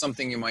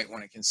something you might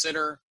want to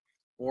consider.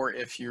 Or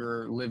if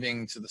you're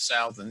living to the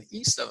south and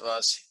east of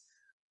us,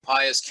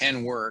 papayas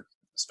can work,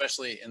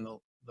 especially in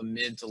the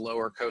mid to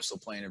lower coastal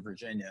plain of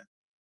Virginia.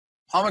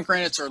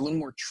 Pomegranates are a little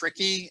more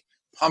tricky.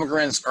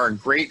 Pomegranates are a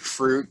great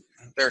fruit.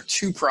 There are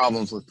two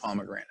problems with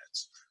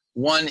pomegranates.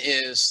 One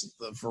is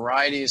the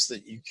varieties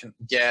that you can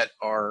get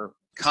are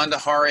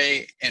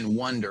Kandahari and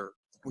Wonder,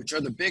 which are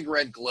the big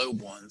red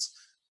globe ones,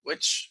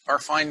 which are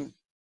fine.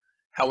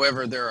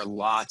 However, there are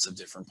lots of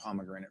different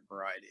pomegranate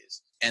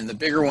varieties. And the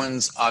bigger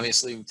ones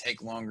obviously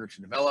take longer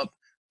to develop.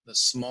 The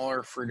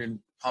smaller fruited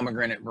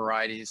pomegranate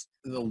varieties,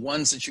 the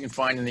ones that you can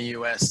find in the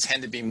US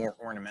tend to be more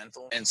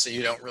ornamental. And so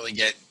you don't really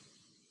get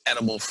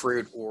edible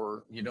fruit,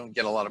 or you don't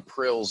get a lot of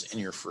prills in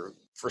your fruit.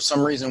 For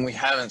some reason, we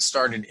haven't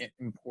started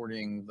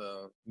importing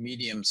the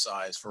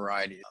medium-sized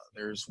variety.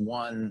 There's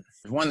one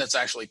that's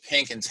actually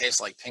pink and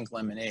tastes like pink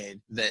lemonade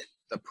that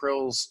the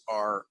prills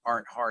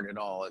aren't hard at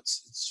all.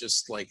 It's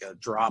just like a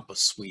drop of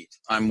sweet.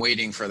 I'm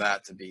waiting for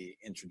that to be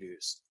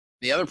introduced.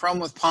 The other problem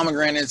with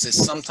pomegranates is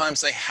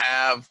sometimes they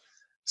have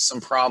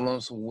some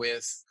problems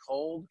with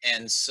cold.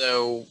 And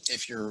so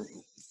if you're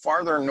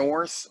farther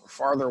north,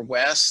 farther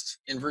west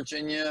in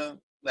Virginia,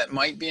 that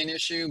might be an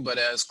issue, but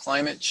as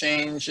climate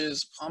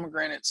changes,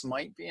 pomegranates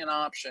might be an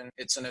option.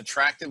 It's an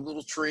attractive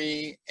little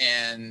tree,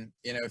 and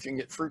if you can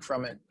get fruit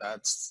from it,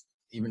 that's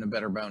even a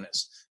better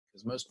bonus.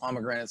 Because most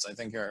pomegranates, I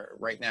think,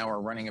 right now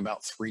are running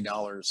about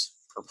 $3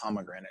 per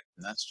pomegranate,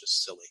 and that's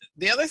just silly.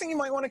 The other thing you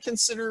might want to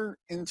consider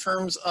in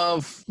terms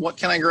of what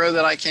can I grow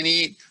that I can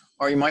eat,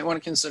 or you might want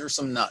to consider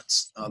some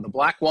nuts. The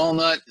black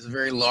walnut is a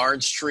very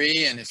large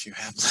tree, and if you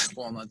have black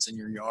walnuts in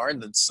your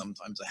yard, that's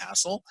sometimes a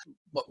hassle.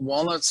 But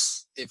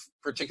walnuts,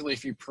 particularly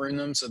if you prune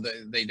them so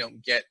that they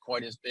don't get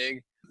quite as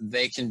big,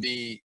 they can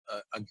be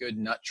a good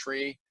nut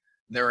tree.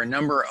 There are a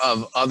number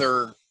of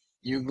other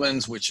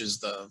euglins, which is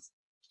the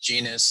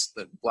genus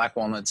that black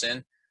walnut's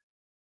in,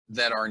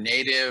 that are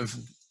native.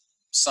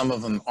 Some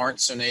of them aren't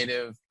so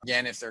native.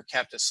 Again, if they're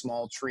kept as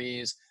small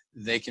trees,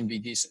 they can be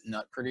decent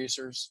nut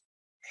producers.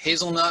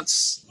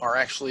 Hazelnuts are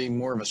actually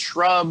more of a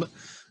shrub,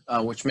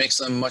 which makes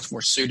them much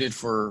more suited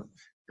for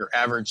your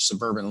average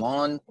suburban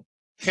lawn.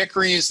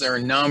 Hickories, there are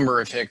a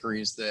number of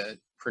hickories that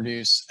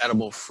produce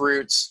edible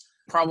fruits.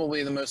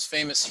 Probably the most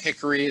famous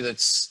hickory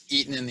that's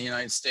eaten in the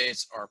United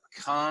States are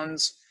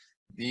pecans.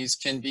 These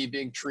can be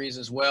big trees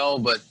as well,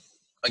 but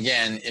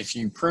again, if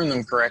you prune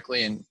them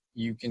correctly, and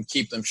you can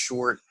keep them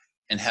short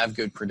and have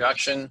good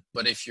production.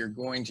 But if you're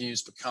going to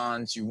use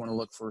pecans, you want to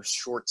look for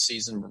short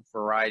season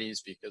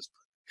varieties, because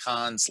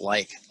pecans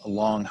like a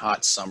long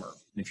hot summer.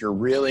 And if you're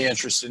really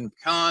interested in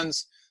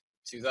pecans,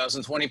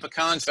 2020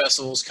 Pecan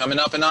Festival is coming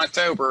up in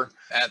October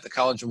at the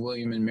College of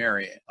William and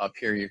Mary. Up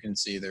here you can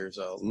see there's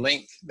a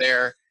link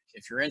there.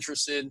 If you're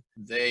interested,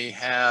 they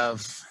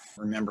have,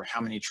 remember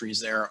how many trees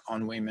there are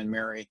on William and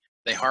Mary.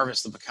 They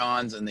harvest the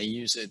pecans and they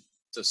use it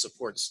to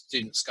support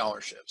student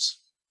scholarships.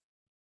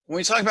 When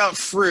we talk about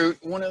fruit,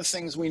 one of the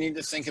things we need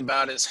to think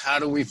about is how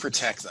do we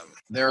protect them?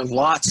 There are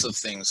lots of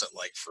things that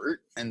like fruit,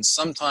 and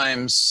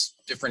sometimes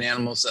different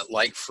animals that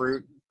like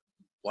fruit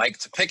like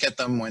to pick at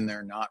them when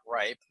they're not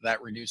ripe.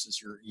 That reduces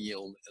your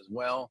yield as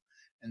well.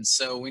 And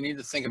so we need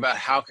to think about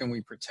how can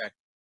we protect.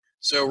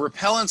 So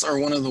repellents are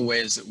one of the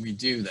ways that we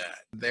do that.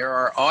 There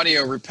are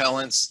audio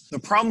repellents. The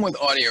problem with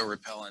audio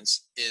repellents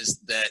is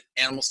that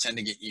animals tend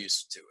to get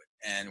used to it.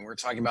 And we're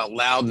talking about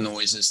loud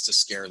noises to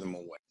scare them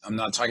away. I'm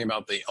not talking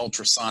about the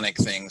ultrasonic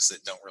things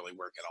that don't really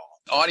work at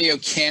all. Audio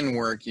can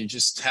work. You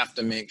just have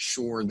to make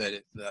sure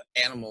that the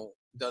animal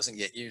doesn't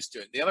get used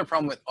to it. The other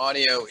problem with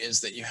audio is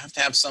that you have to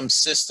have some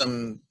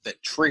system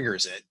that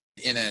triggers it.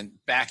 In a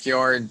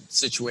backyard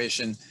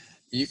situation,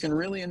 you can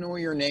really annoy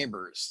your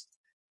neighbors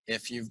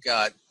if you've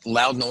got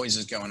loud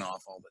noises going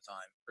off all the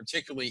time,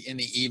 particularly in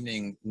the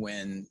evening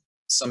when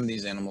some of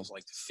these animals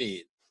like to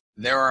feed.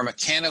 There are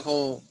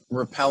mechanical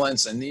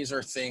repellents, and these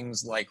are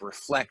things like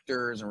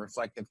reflectors and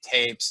reflective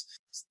tapes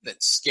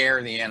that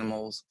scare the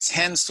animals.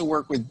 Tends to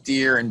work with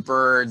deer and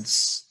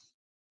birds,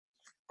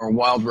 or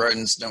wild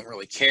rodents don't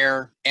really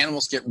care.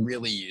 Animals get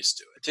really used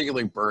to it,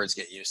 particularly birds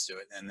get used to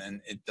it, and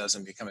then it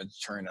doesn't become a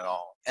deterrent at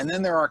all. And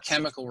then there are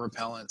chemical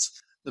repellents.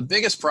 The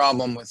biggest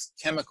problem with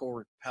chemical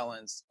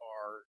repellents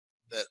are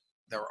that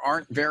there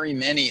aren't very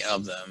many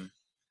of them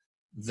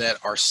that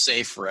are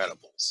safe for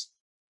edibles.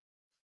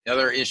 The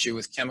other issue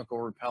with chemical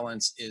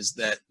repellents is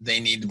that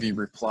they need to be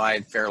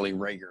reapplied fairly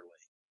regularly.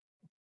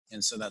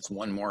 And so that's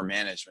one more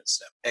management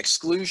step.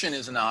 Exclusion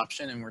is an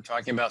option, and we're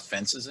talking about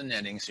fences and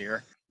nettings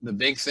here. The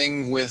big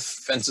thing with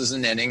fences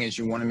and netting is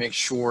you want to make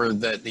sure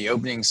that the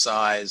opening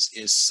size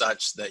is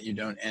such that you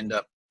don't end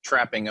up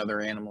trapping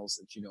other animals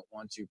that you don't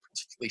want to,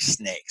 particularly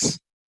snakes.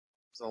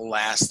 So the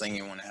last thing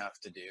you want to have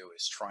to do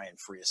is try and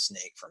free a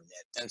snake from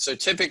net. And so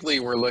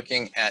typically we're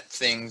looking at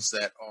things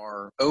that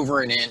are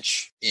over an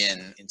inch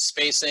in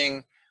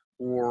spacing,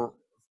 or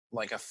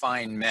like a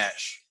fine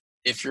mesh.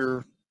 If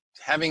you're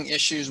having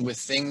issues with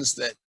things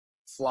that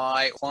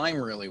climb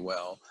really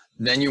well,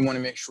 then you want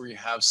to make sure you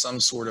have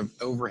some sort of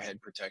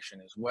overhead protection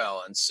as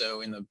well. And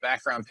so in the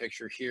background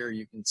picture here,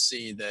 you can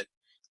see that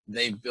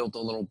they've built a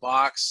little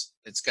box.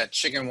 It's got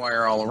chicken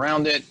wire all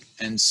around it,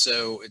 and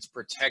so it's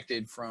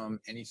protected from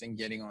anything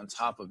getting on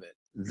top of it.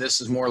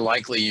 This is more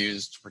likely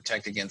used to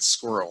protect against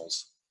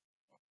squirrels.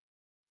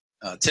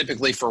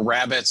 Typically for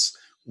rabbits,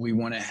 we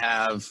want to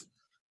have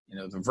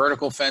the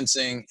vertical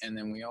fencing, and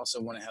then we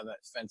also want to have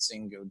that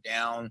fencing go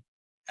down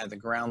at the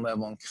ground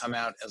level and come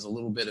out as a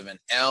little bit of an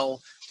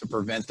L to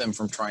prevent them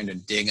from trying to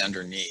dig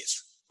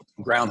underneath.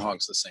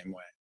 Groundhogs the same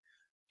way,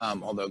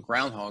 although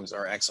groundhogs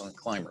are excellent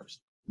climbers.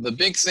 The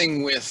big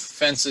thing with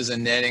fences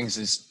and nettings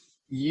is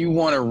you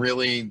want to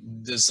really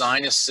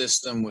design a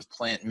system with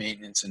plant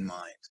maintenance in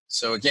mind.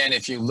 So again,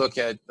 if you look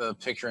at the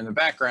picture in the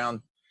background,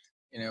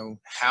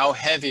 how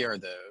heavy are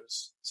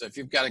those? So if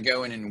you've got to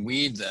go in and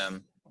weed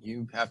them,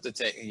 you have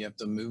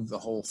to move the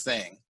whole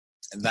thing,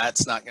 and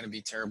that's not going to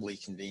be terribly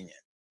convenient.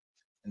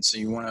 And so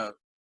you want to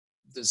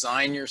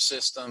design your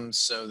system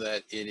so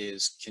that it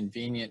is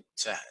convenient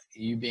to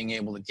you being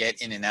able to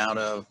get in and out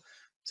of,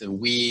 to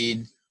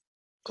weed,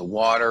 to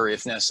water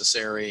if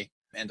necessary,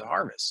 and to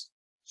harvest.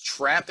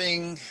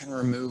 Trapping and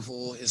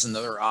removal is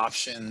another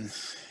option.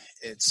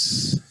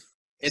 It's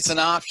It's an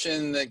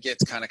option that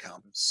gets kind of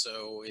common.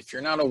 So if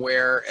you're not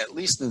aware, at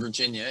least in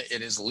Virginia,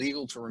 it is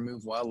legal to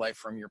remove wildlife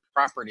from your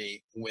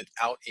property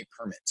without a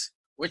permit,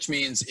 which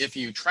means if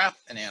you trap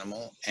an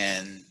animal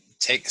and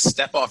take a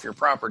step off your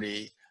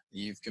property,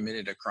 you've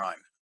committed a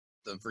crime.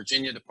 The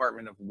Virginia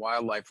Department of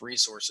Wildlife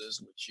Resources,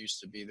 which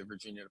used to be the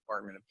Virginia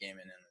Department of Game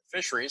and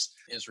Fisheries,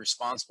 is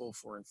responsible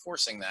for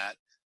enforcing that,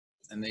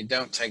 and they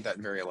don't take that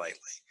very lightly.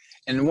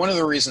 And one of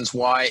the reasons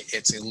why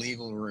it's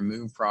illegal to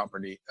remove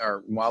property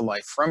or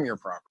wildlife from your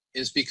property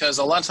is because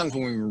a lot of times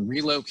when we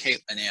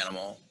relocate an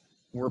animal,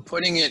 we're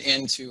putting it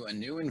into a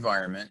new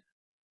environment,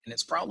 and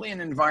it's probably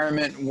an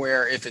environment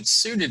where if it's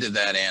suited to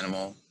that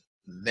animal,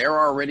 they're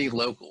already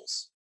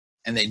locals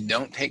and they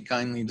don't take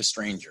kindly to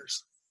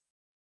strangers.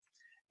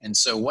 And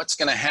so what's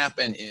going to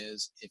happen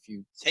is if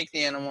you take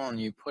the animal and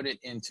you put it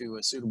into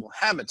a suitable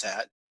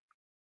habitat,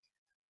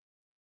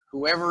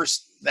 whoever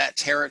that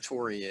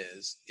territory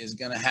is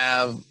going to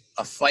have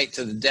a fight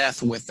to the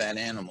death with that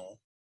animal.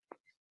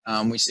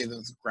 We see this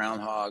with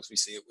groundhogs, we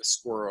see it with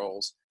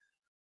squirrels,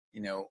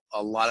 you know,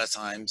 a lot of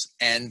times.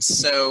 And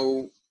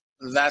so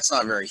that's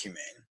not very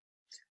humane.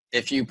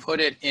 If you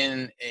put it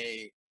in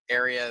an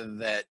area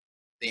that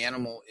the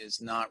animal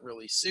is not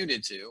really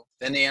suited to,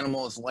 then the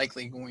animal is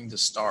likely going to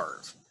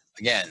starve.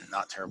 Again,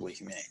 not terribly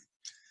humane.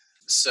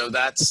 So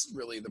that's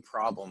really the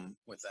problem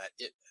with that,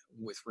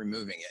 with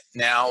removing it.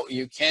 Now,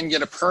 you can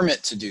get a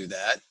permit to do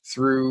that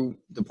through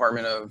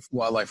Department of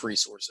Wildlife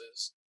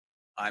Resources.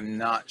 I'm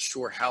not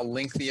sure how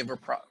lengthy of a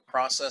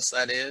process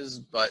that is,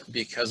 but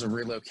because of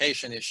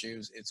relocation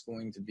issues, it's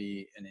going to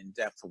be an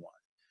in-depth one.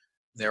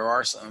 There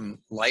are some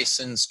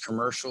licensed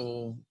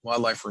commercial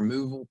wildlife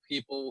removal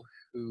people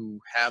who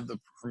have the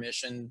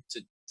permission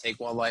to take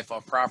wildlife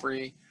off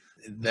property.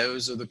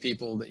 Those are the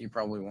people that you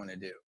probably want to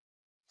do.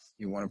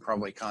 You want to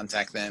probably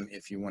contact them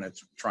if you want to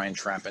try and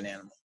trap an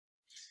animal.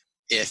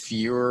 If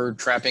you're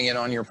trapping it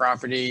on your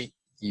property,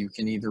 you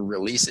can either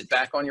release it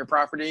back on your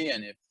property,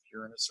 and if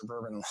you're in a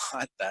suburban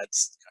lot,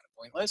 that's kind of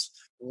pointless,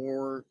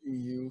 or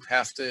you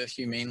have to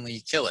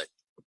humanely kill it,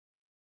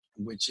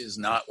 which is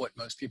not what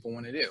most people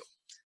want to do.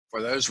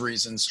 For those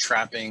reasons,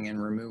 trapping and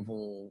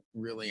removal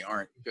really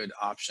aren't good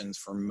options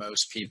for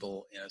most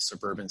people in a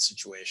suburban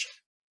situation.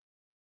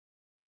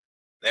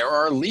 There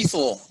are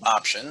lethal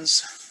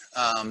options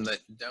that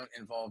don't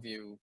involve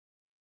you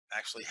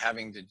actually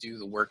having to do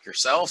the work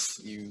yourself.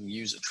 You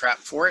use a trap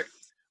for it,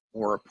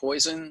 or a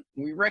poison.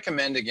 We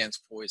recommend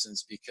against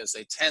poisons because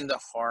they tend to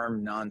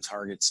harm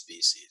non-target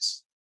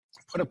species.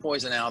 Put a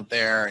poison out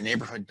there, a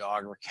neighborhood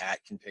dog or cat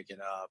can pick it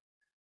up,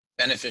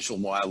 beneficial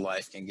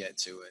wildlife can get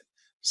to it.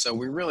 So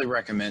we really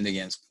recommend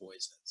against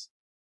poisons.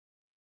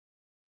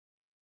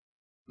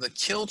 The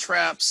kill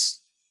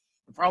traps,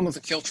 the problem with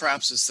the kill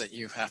traps is that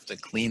you have to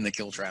clean the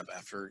kill trap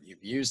after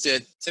you've used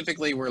it.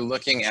 Typically, we're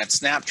looking at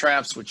snap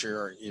traps, which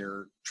are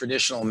your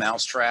traditional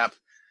mouse trap,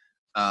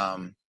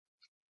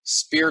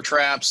 spear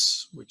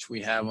traps, which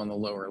we have on the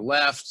lower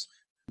left.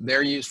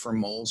 They're used for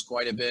moles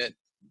quite a bit.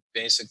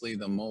 Basically,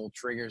 the mole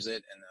triggers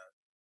it and the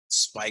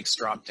spikes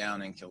drop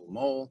down and kill the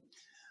mole.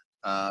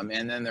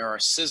 And then there are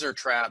scissor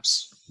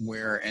traps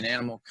where an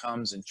animal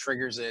comes and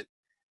triggers it,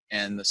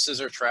 and the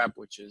scissor trap,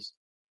 which is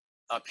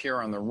up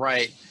here on the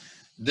right,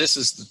 this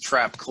is the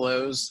trap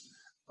closed.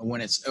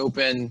 When it's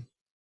open,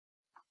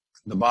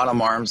 the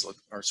bottom arms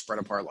are spread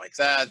apart like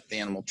that. The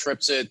animal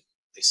trips it,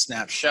 they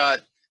snap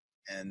shut,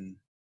 and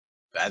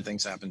bad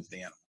things happen to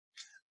the animal.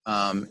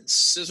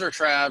 Scissor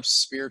traps,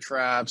 spear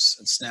traps,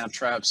 and snap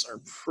traps are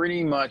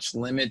pretty much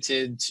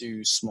limited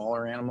to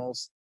smaller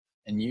animals,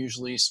 and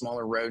usually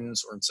smaller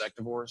rodents or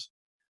insectivores.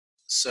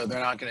 So they're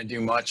not going to do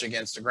much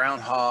against a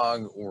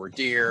groundhog or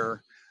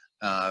deer.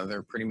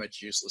 They're pretty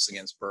much useless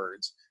against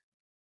birds.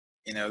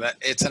 You know, that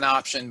it's an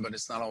option, but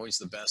it's not always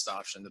the best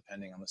option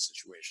depending on the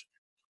situation.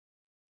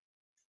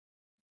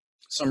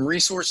 Some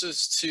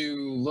resources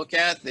to look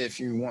at if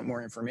you want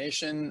more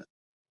information: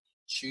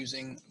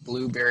 choosing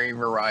blueberry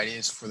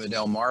varieties for the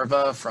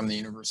Delmarva from the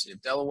University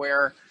of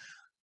Delaware,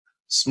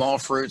 small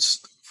fruits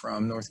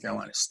from North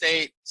Carolina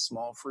State,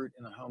 small fruit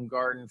in the home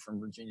garden from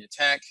Virginia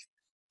Tech,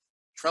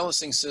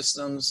 trellising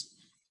systems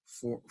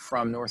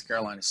from North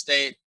Carolina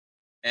State,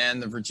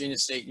 and the Virginia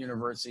State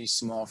University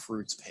small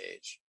fruits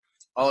page.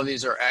 All of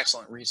these are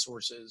excellent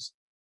resources.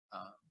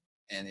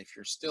 And if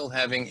you're still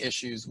having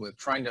issues with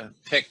trying to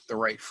pick the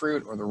right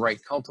fruit or the right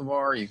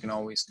cultivar, you can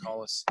always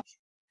call us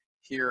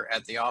here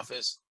at the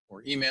office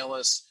or email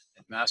us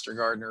at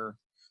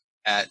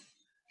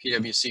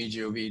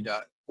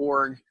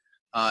mastergardener@pwcgov.org,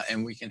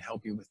 and we can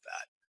help you with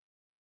that.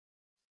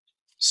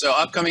 So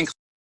upcoming.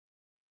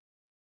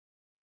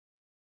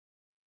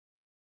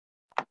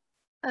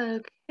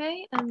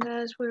 Okay, and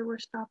that's where we're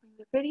stopping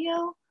the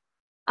video.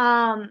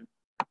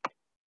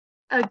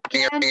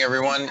 Again,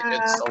 everyone,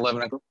 it's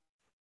 11 o'clock.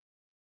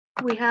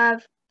 We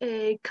have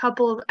a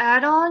couple of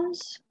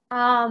add-ons.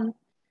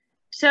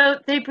 So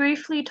they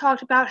briefly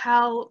talked about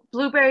how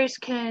blueberries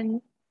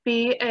can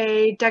be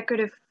a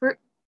decorative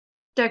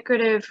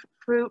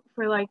fruit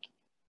for like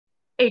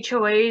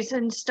HOAs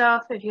and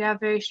stuff if you have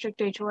very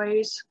strict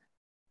HOAs.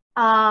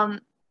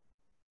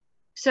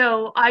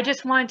 So I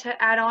just wanted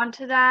to add on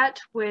to that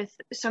with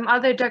some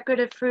other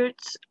decorative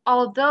fruits,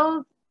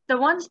 although the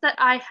ones that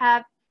I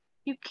have,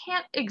 you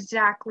can't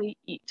exactly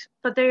eat,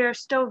 but they are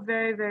still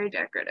very, very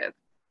decorative.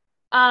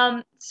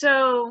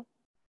 So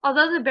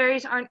although the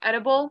berries aren't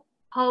edible,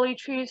 holly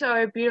trees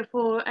are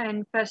beautiful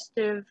and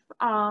festive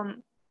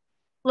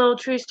little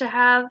trees to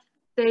have.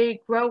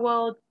 They grow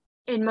well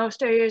in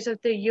most areas of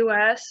the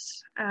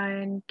US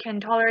and can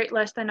tolerate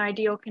less than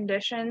ideal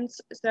conditions.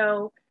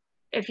 So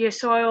if your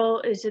soil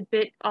is a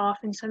bit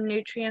off in some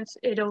nutrients,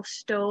 it'll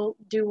still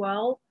do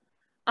well.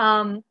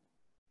 Um,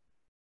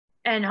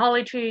 and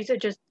holly trees are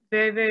just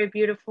very, very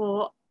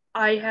beautiful.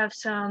 I have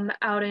some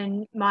out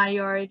in my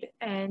yard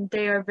and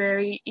they are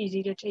very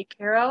easy to take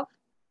care of.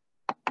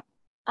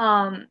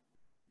 Um,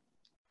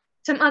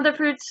 some other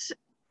fruits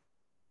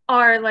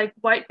are like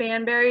white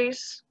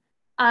banberries.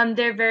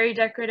 They're very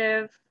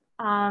decorative,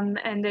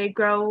 and they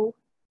grow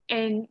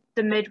in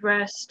the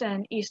Midwest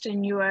and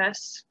Eastern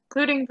U.S.,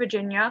 including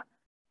Virginia.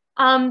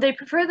 They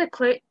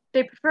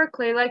prefer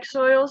clay-like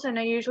soils and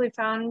are usually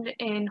found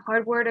in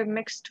hardwood or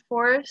mixed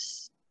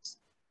forests.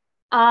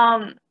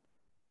 Um,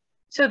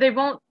 so they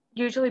won't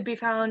usually be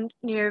found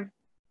near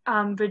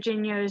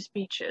Virginia's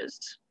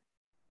beaches.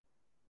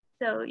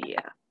 So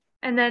yeah.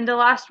 And then the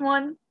last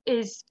one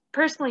is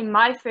personally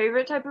my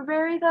favorite type of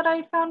berry that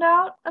I found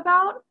out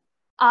about.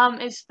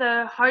 It's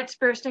the Hearts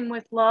Bursting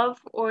with Love,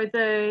 or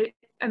the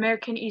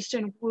American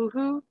Eastern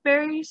Woohoo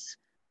berries.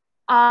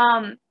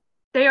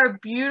 They are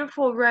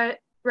beautiful red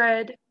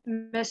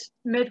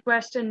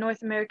Midwest and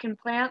North American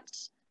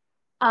plants.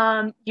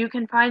 You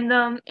can find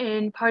them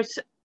in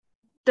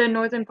the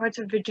northern parts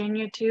of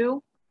Virginia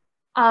too.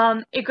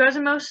 It grows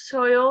in most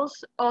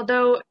soils,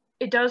 although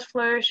it does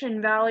flourish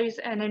in valleys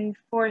and in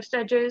forest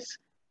edges.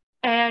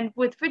 And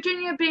with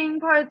Virginia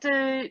being part of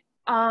the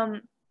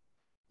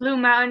Blue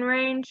Mountain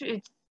Range,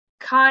 it's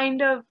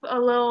kind of a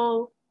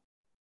little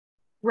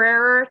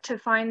rarer to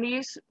find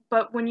these,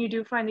 but when you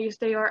do find these,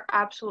 they are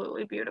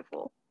absolutely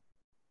beautiful.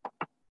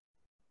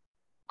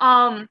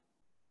 One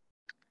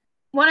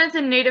of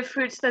the native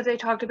fruits that they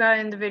talked about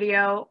in the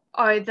video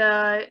are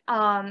the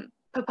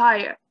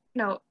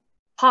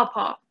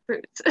pawpaw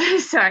fruits.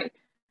 Sorry.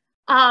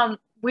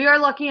 We are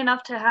lucky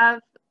enough to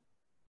have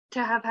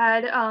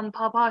had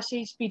pawpaw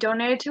seeds be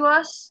donated to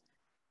us.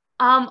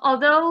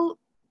 Although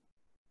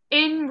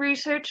in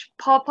research,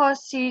 pawpaw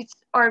seeds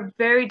are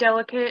very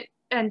delicate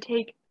and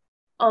take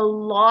a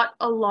lot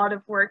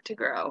of work to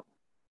grow.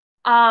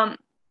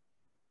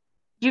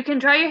 You can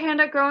try your hand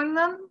at growing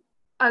them.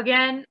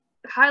 Again,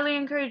 highly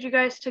encourage you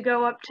guys to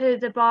go up to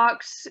the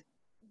box,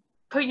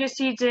 put your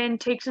seeds in,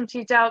 take some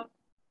seeds out,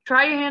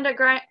 try your hand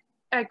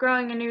at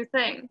growing a new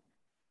thing.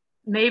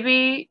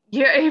 Maybe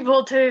you're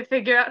able to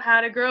figure out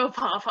how to grow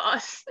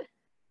pawpaws.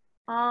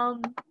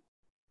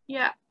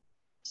 Yeah.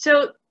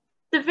 So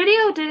the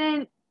video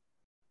didn't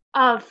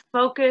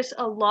focus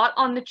a lot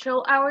on the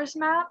chill hours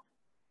map,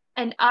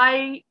 and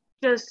I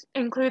just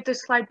include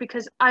this slide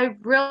because I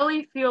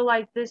really feel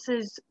like this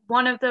is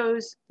one of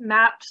those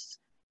maps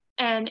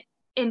and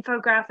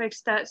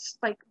infographics that's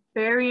like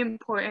very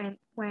important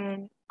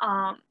when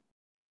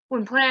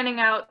planning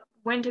out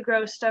when to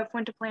grow stuff,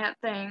 when to plant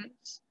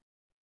things,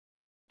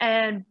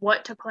 and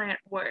what to plant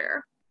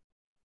where.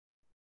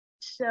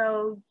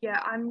 So yeah,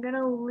 I'm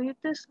gonna leave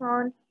this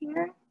on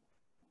here.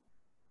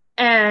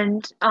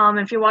 And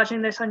if you're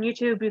watching this on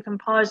YouTube, you can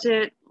pause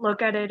it,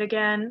 look at it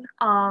again.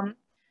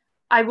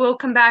 I will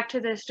come back to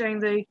this during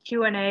the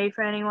Q&A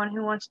for anyone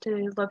who wants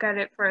to look at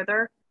it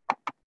further.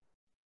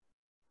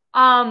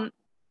 Now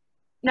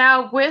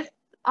with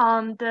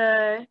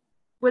the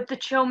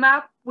chill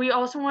map, we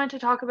also wanted to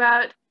talk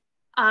about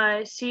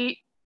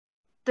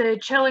the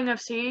chilling of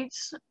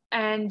seeds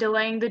and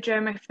delaying the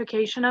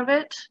germification of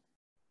it.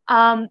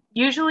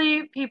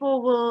 Usually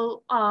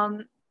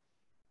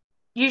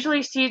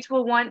seeds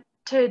will want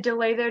to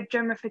delay their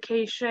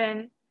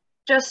germification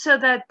just so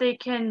that they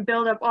can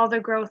build up all their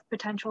growth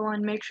potential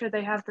and make sure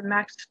they have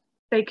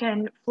they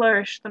can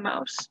flourish the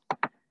most.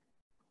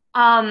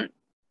 There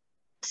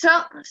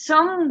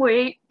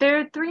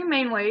are three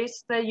main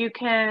ways that you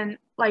can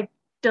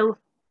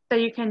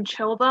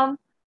chill them.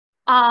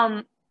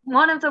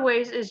 One of the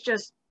ways is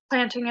just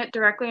planting it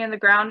directly in the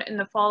ground in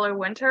the fall or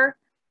winter.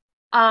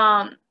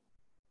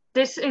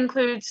 This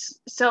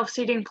includes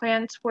self-seeding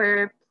plants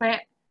where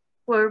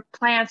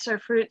plants or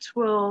fruits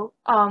will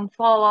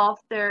fall off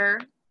their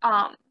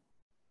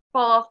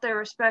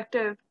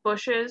respective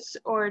bushes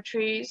or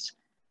trees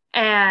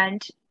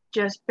and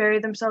just bury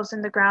themselves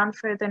in the ground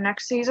for the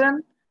next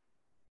season.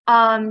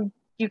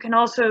 You can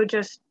also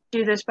just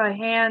do this by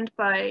hand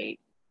by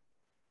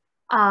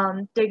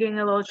digging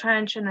a little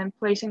trench and then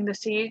placing the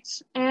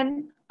seeds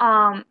in.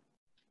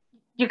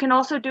 You can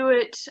also do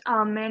it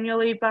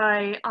manually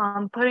by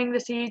putting the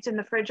seeds in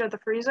the fridge or the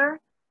freezer.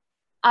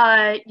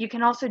 You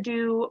can also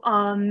do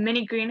a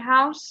mini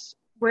greenhouse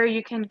where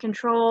you can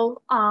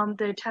control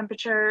the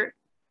temperature.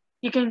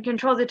 You can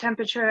control the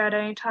temperature at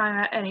any time,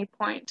 at any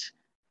point.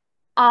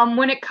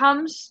 When it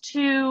comes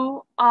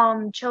to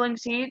chilling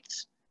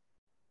seeds,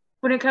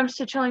 when it comes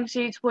to chilling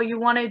seeds, what you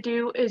want to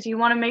do is you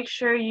want to make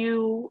sure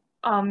you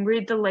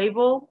read the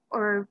label,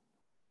 or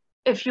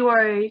if you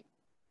are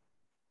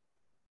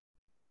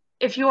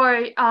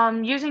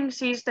using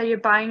seeds that you're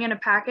buying in a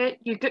packet,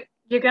 you're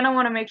going to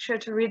want to make sure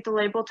to read the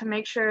label to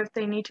make sure if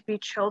they need to be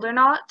chilled or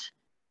not.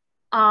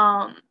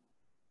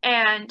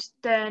 And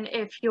then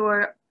if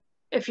you're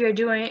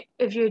doing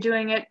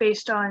it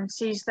based on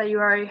seeds that you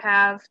already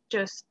have,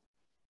 just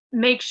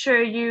make sure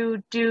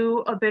you do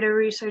a bit of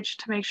research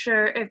to make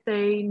sure if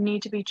they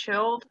need to be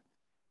chilled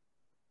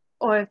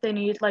or if they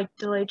need like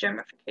delayed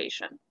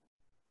germification.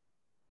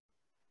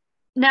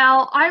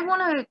 Now, I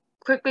want to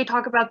quickly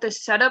talk about the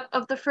setup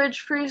of the fridge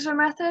freezer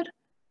method.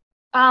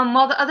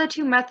 While the other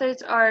two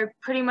methods are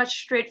pretty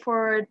much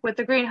straightforward, with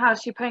the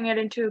greenhouse, you're putting it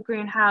into a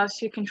greenhouse,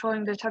 you're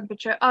controlling the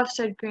temperature of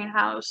said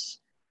greenhouse.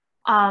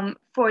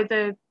 For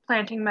the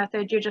planting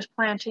method, you're just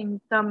planting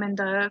them in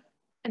the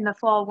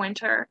fall,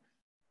 winter.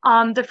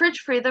 The fridge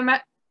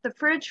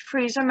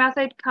freezer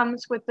method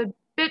comes with a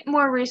bit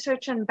more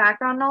research and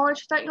background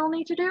knowledge that you'll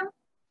need to do.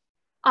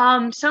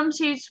 Some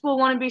seeds will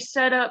want to be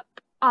set up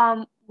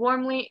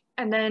warmly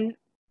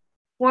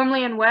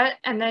and wet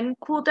and then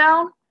cool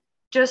down,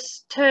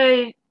 just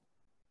to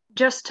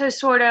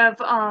sort of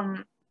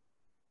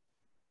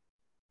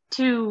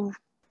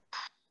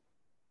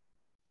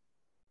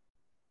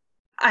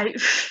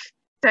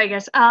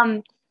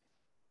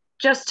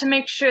just to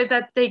make sure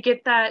that they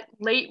get that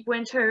late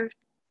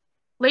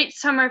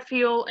summer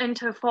feel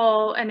into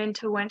fall and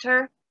into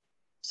winter.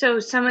 So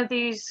some of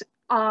these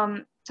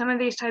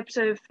types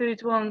of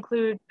foods will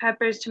include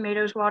peppers,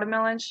 tomatoes,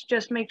 watermelons.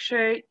 Just make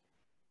sure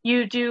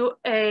you do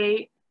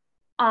a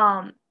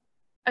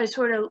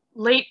sort of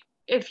late,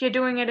 if you're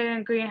doing it in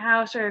a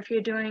greenhouse or if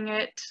you're doing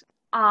it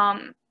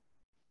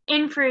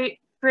in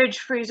fridge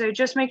freezer,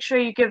 just make sure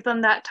you give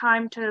them that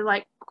time to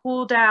like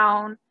cool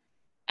down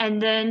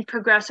and then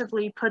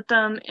progressively put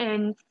them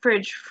in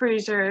fridge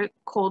freezer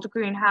cold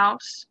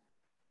greenhouse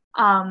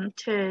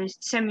to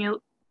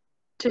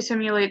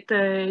simulate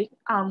the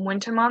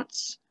winter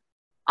months.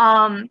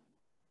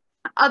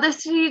 Other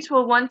seeds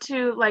will want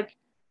to like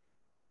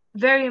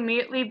very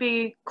immediately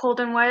be cold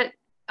and wet.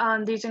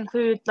 These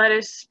include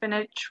lettuce,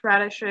 spinach,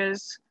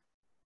 radishes.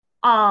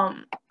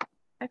 I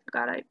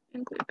forgot I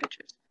included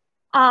pictures.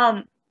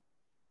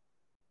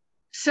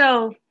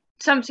 So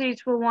some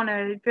seeds will want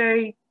to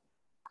very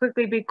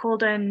quickly be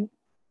cold and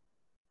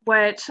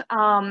wet.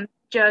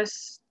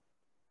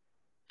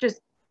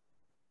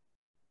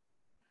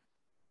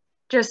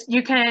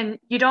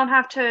 You don't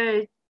have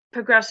to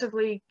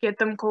progressively get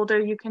them colder.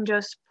 You can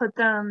just put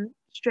them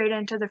straight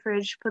into the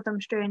fridge, put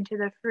them straight into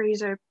the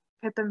freezer,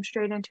 put them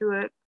straight into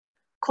a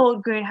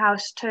cold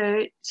greenhouse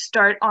to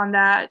start on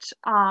that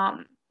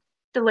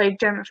delayed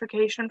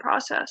germification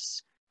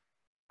process.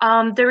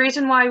 The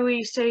reason why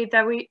we say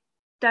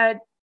that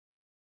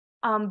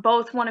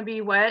both want to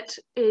be wet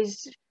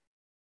is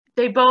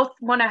they both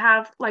want to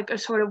have like a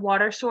sort of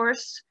water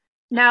source.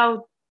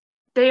 Now,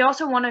 they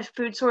also want a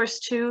food source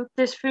too.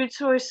 This food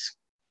source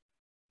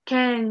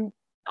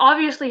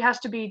obviously has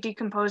to be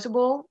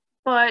decomposable,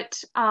 but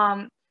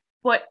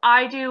what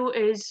I do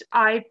is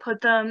I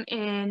put them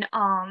in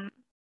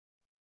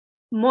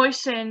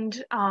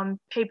moistened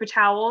paper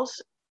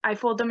towels. I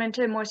fold them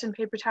into moistened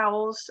paper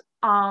towels,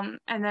 and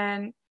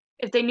then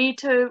if they need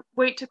to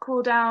wait to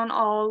cool down,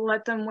 I'll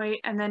let them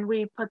wait, and then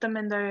we put them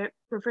in the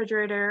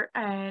refrigerator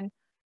and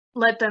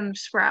let them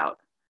sprout.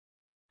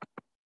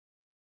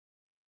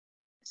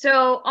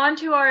 So on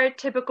to our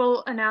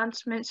typical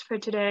announcements for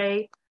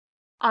today.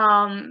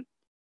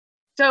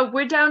 So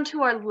we're down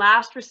to our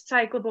last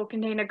recyclable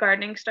container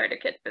gardening starter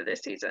kit for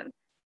this season.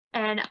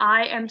 And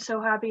I am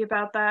so happy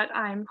about that.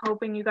 I'm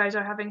hoping you guys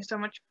are having so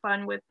much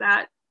fun with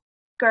that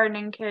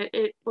gardening kit.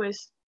 It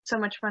was so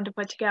much fun to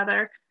put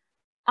together.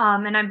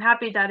 And I'm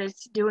happy that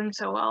it's doing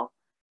so well.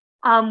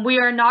 We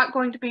are not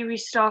going to be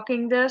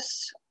restocking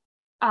this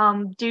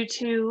due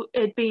to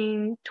it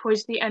being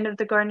towards the end of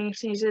the gardening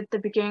season, the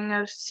beginning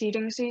of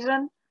seeding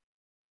season.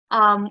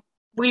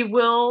 We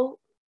will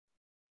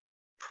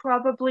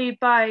probably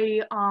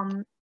by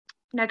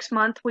next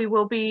month, we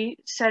will be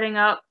setting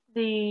up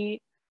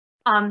the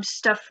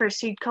stuff for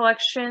seed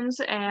collections,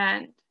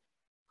 and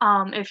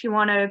if you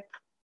want to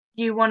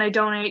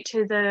donate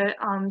to the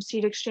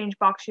seed exchange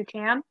box, you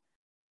can.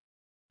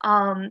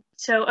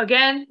 So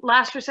again,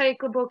 last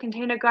recyclable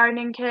container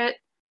gardening kit,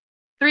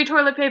 3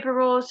 toilet paper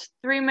rolls,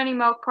 3 mini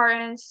milk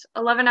cartons,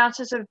 11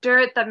 ounces of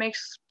dirt that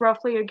makes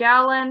roughly a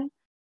gallon,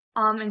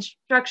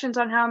 instructions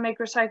on how to make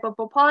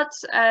recyclable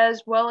pots,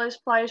 as well as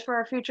flyers for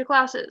our future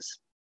classes.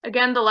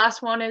 Again, the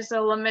last one is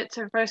a limit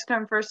to first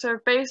come, first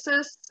serve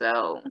basis,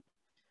 so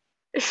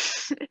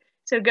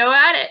so go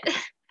at it.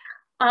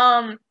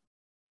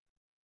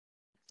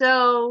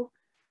 So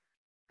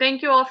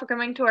thank you all for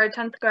coming to our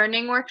 10th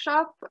gardening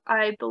workshop.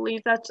 I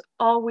believe that's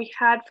all we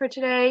had for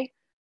today.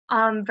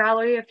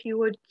 Valerie, if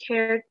you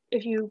care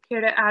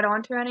to add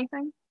on to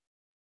anything,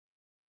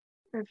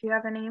 or if you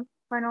have any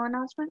final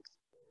announcements.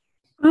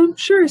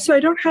 Sure. So I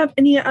don't have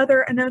any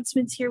other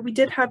announcements here. We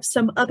did have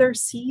some other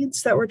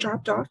seeds that were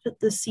dropped off at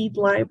the seed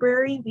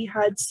library. We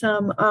had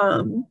some,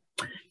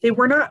 they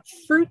were not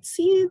fruit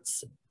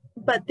seeds,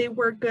 but they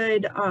were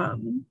good,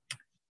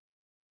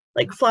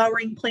 like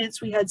flowering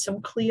plants. We had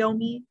some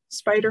Cleome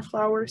spider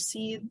flower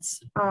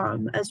seeds,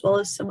 as well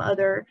as some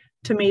other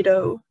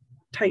tomato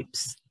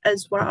types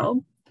as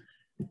well.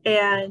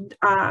 And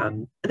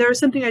there was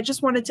something I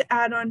just wanted to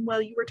add on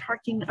while you were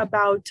talking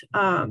about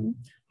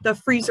the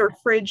freezer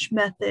fridge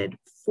method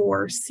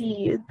for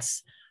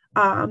seeds.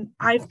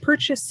 I've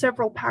purchased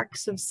several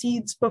packs of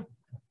seeds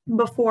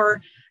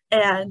before,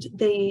 and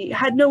they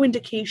had no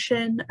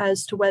indication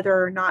as to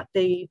whether or not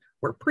they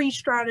were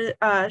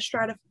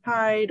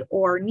stratified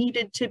or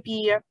needed to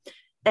be.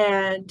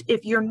 And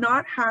if you're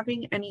not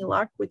having any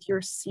luck with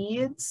your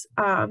seeds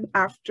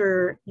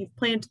after you've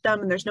planted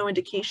them and there's no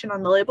indication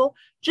on the label,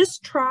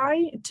 just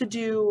try to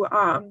do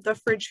the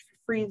fridge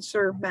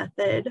freezer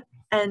method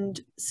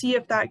and see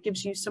if that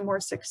gives you some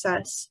more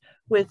success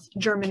with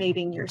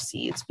germinating your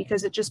seeds,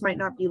 because it just might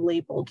not be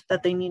labeled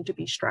that they need to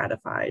be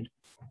stratified.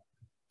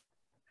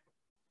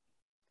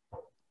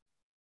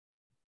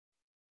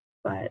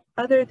 But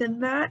other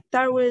than that,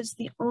 that was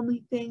the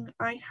only thing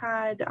I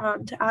had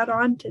to add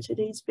on to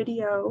today's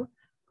video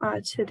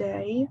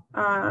today.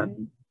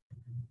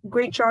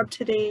 Great job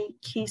today,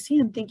 Casey,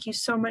 and thank you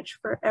so much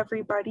for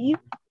everybody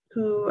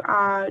who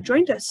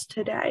joined us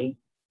today.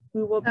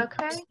 We will be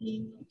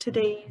posting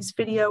today's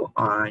video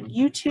on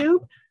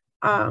YouTube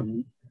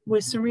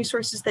with some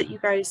resources that you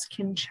guys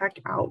can check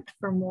out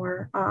for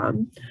more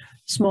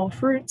small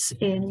fruits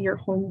in your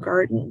home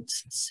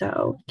gardens.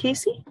 So,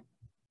 Casey?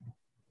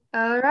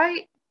 All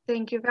right.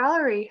 Thank you,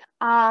 Valerie.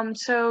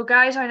 So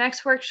guys, our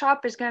next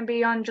workshop is going to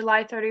be on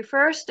July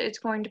 31st. It's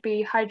going to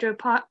be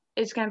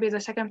the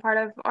second part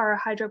of our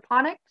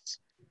hydroponics.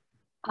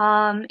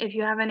 If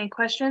you have any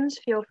questions,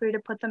 feel free to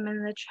put them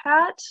in the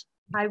chat.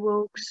 I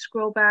will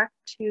scroll back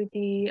to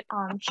the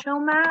chill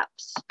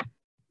maps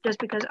just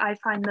because I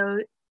find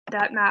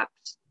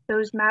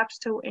those maps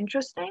so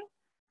interesting.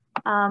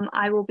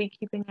 I will be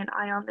keeping an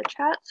eye on the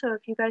chat. So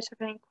if you guys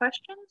have any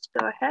questions,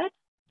 go ahead.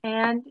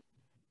 And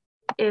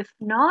if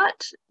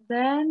not,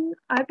 then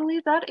I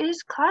believe that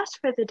is class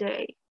for the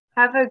day.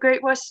 Have a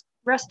great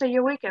rest of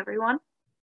your week, everyone.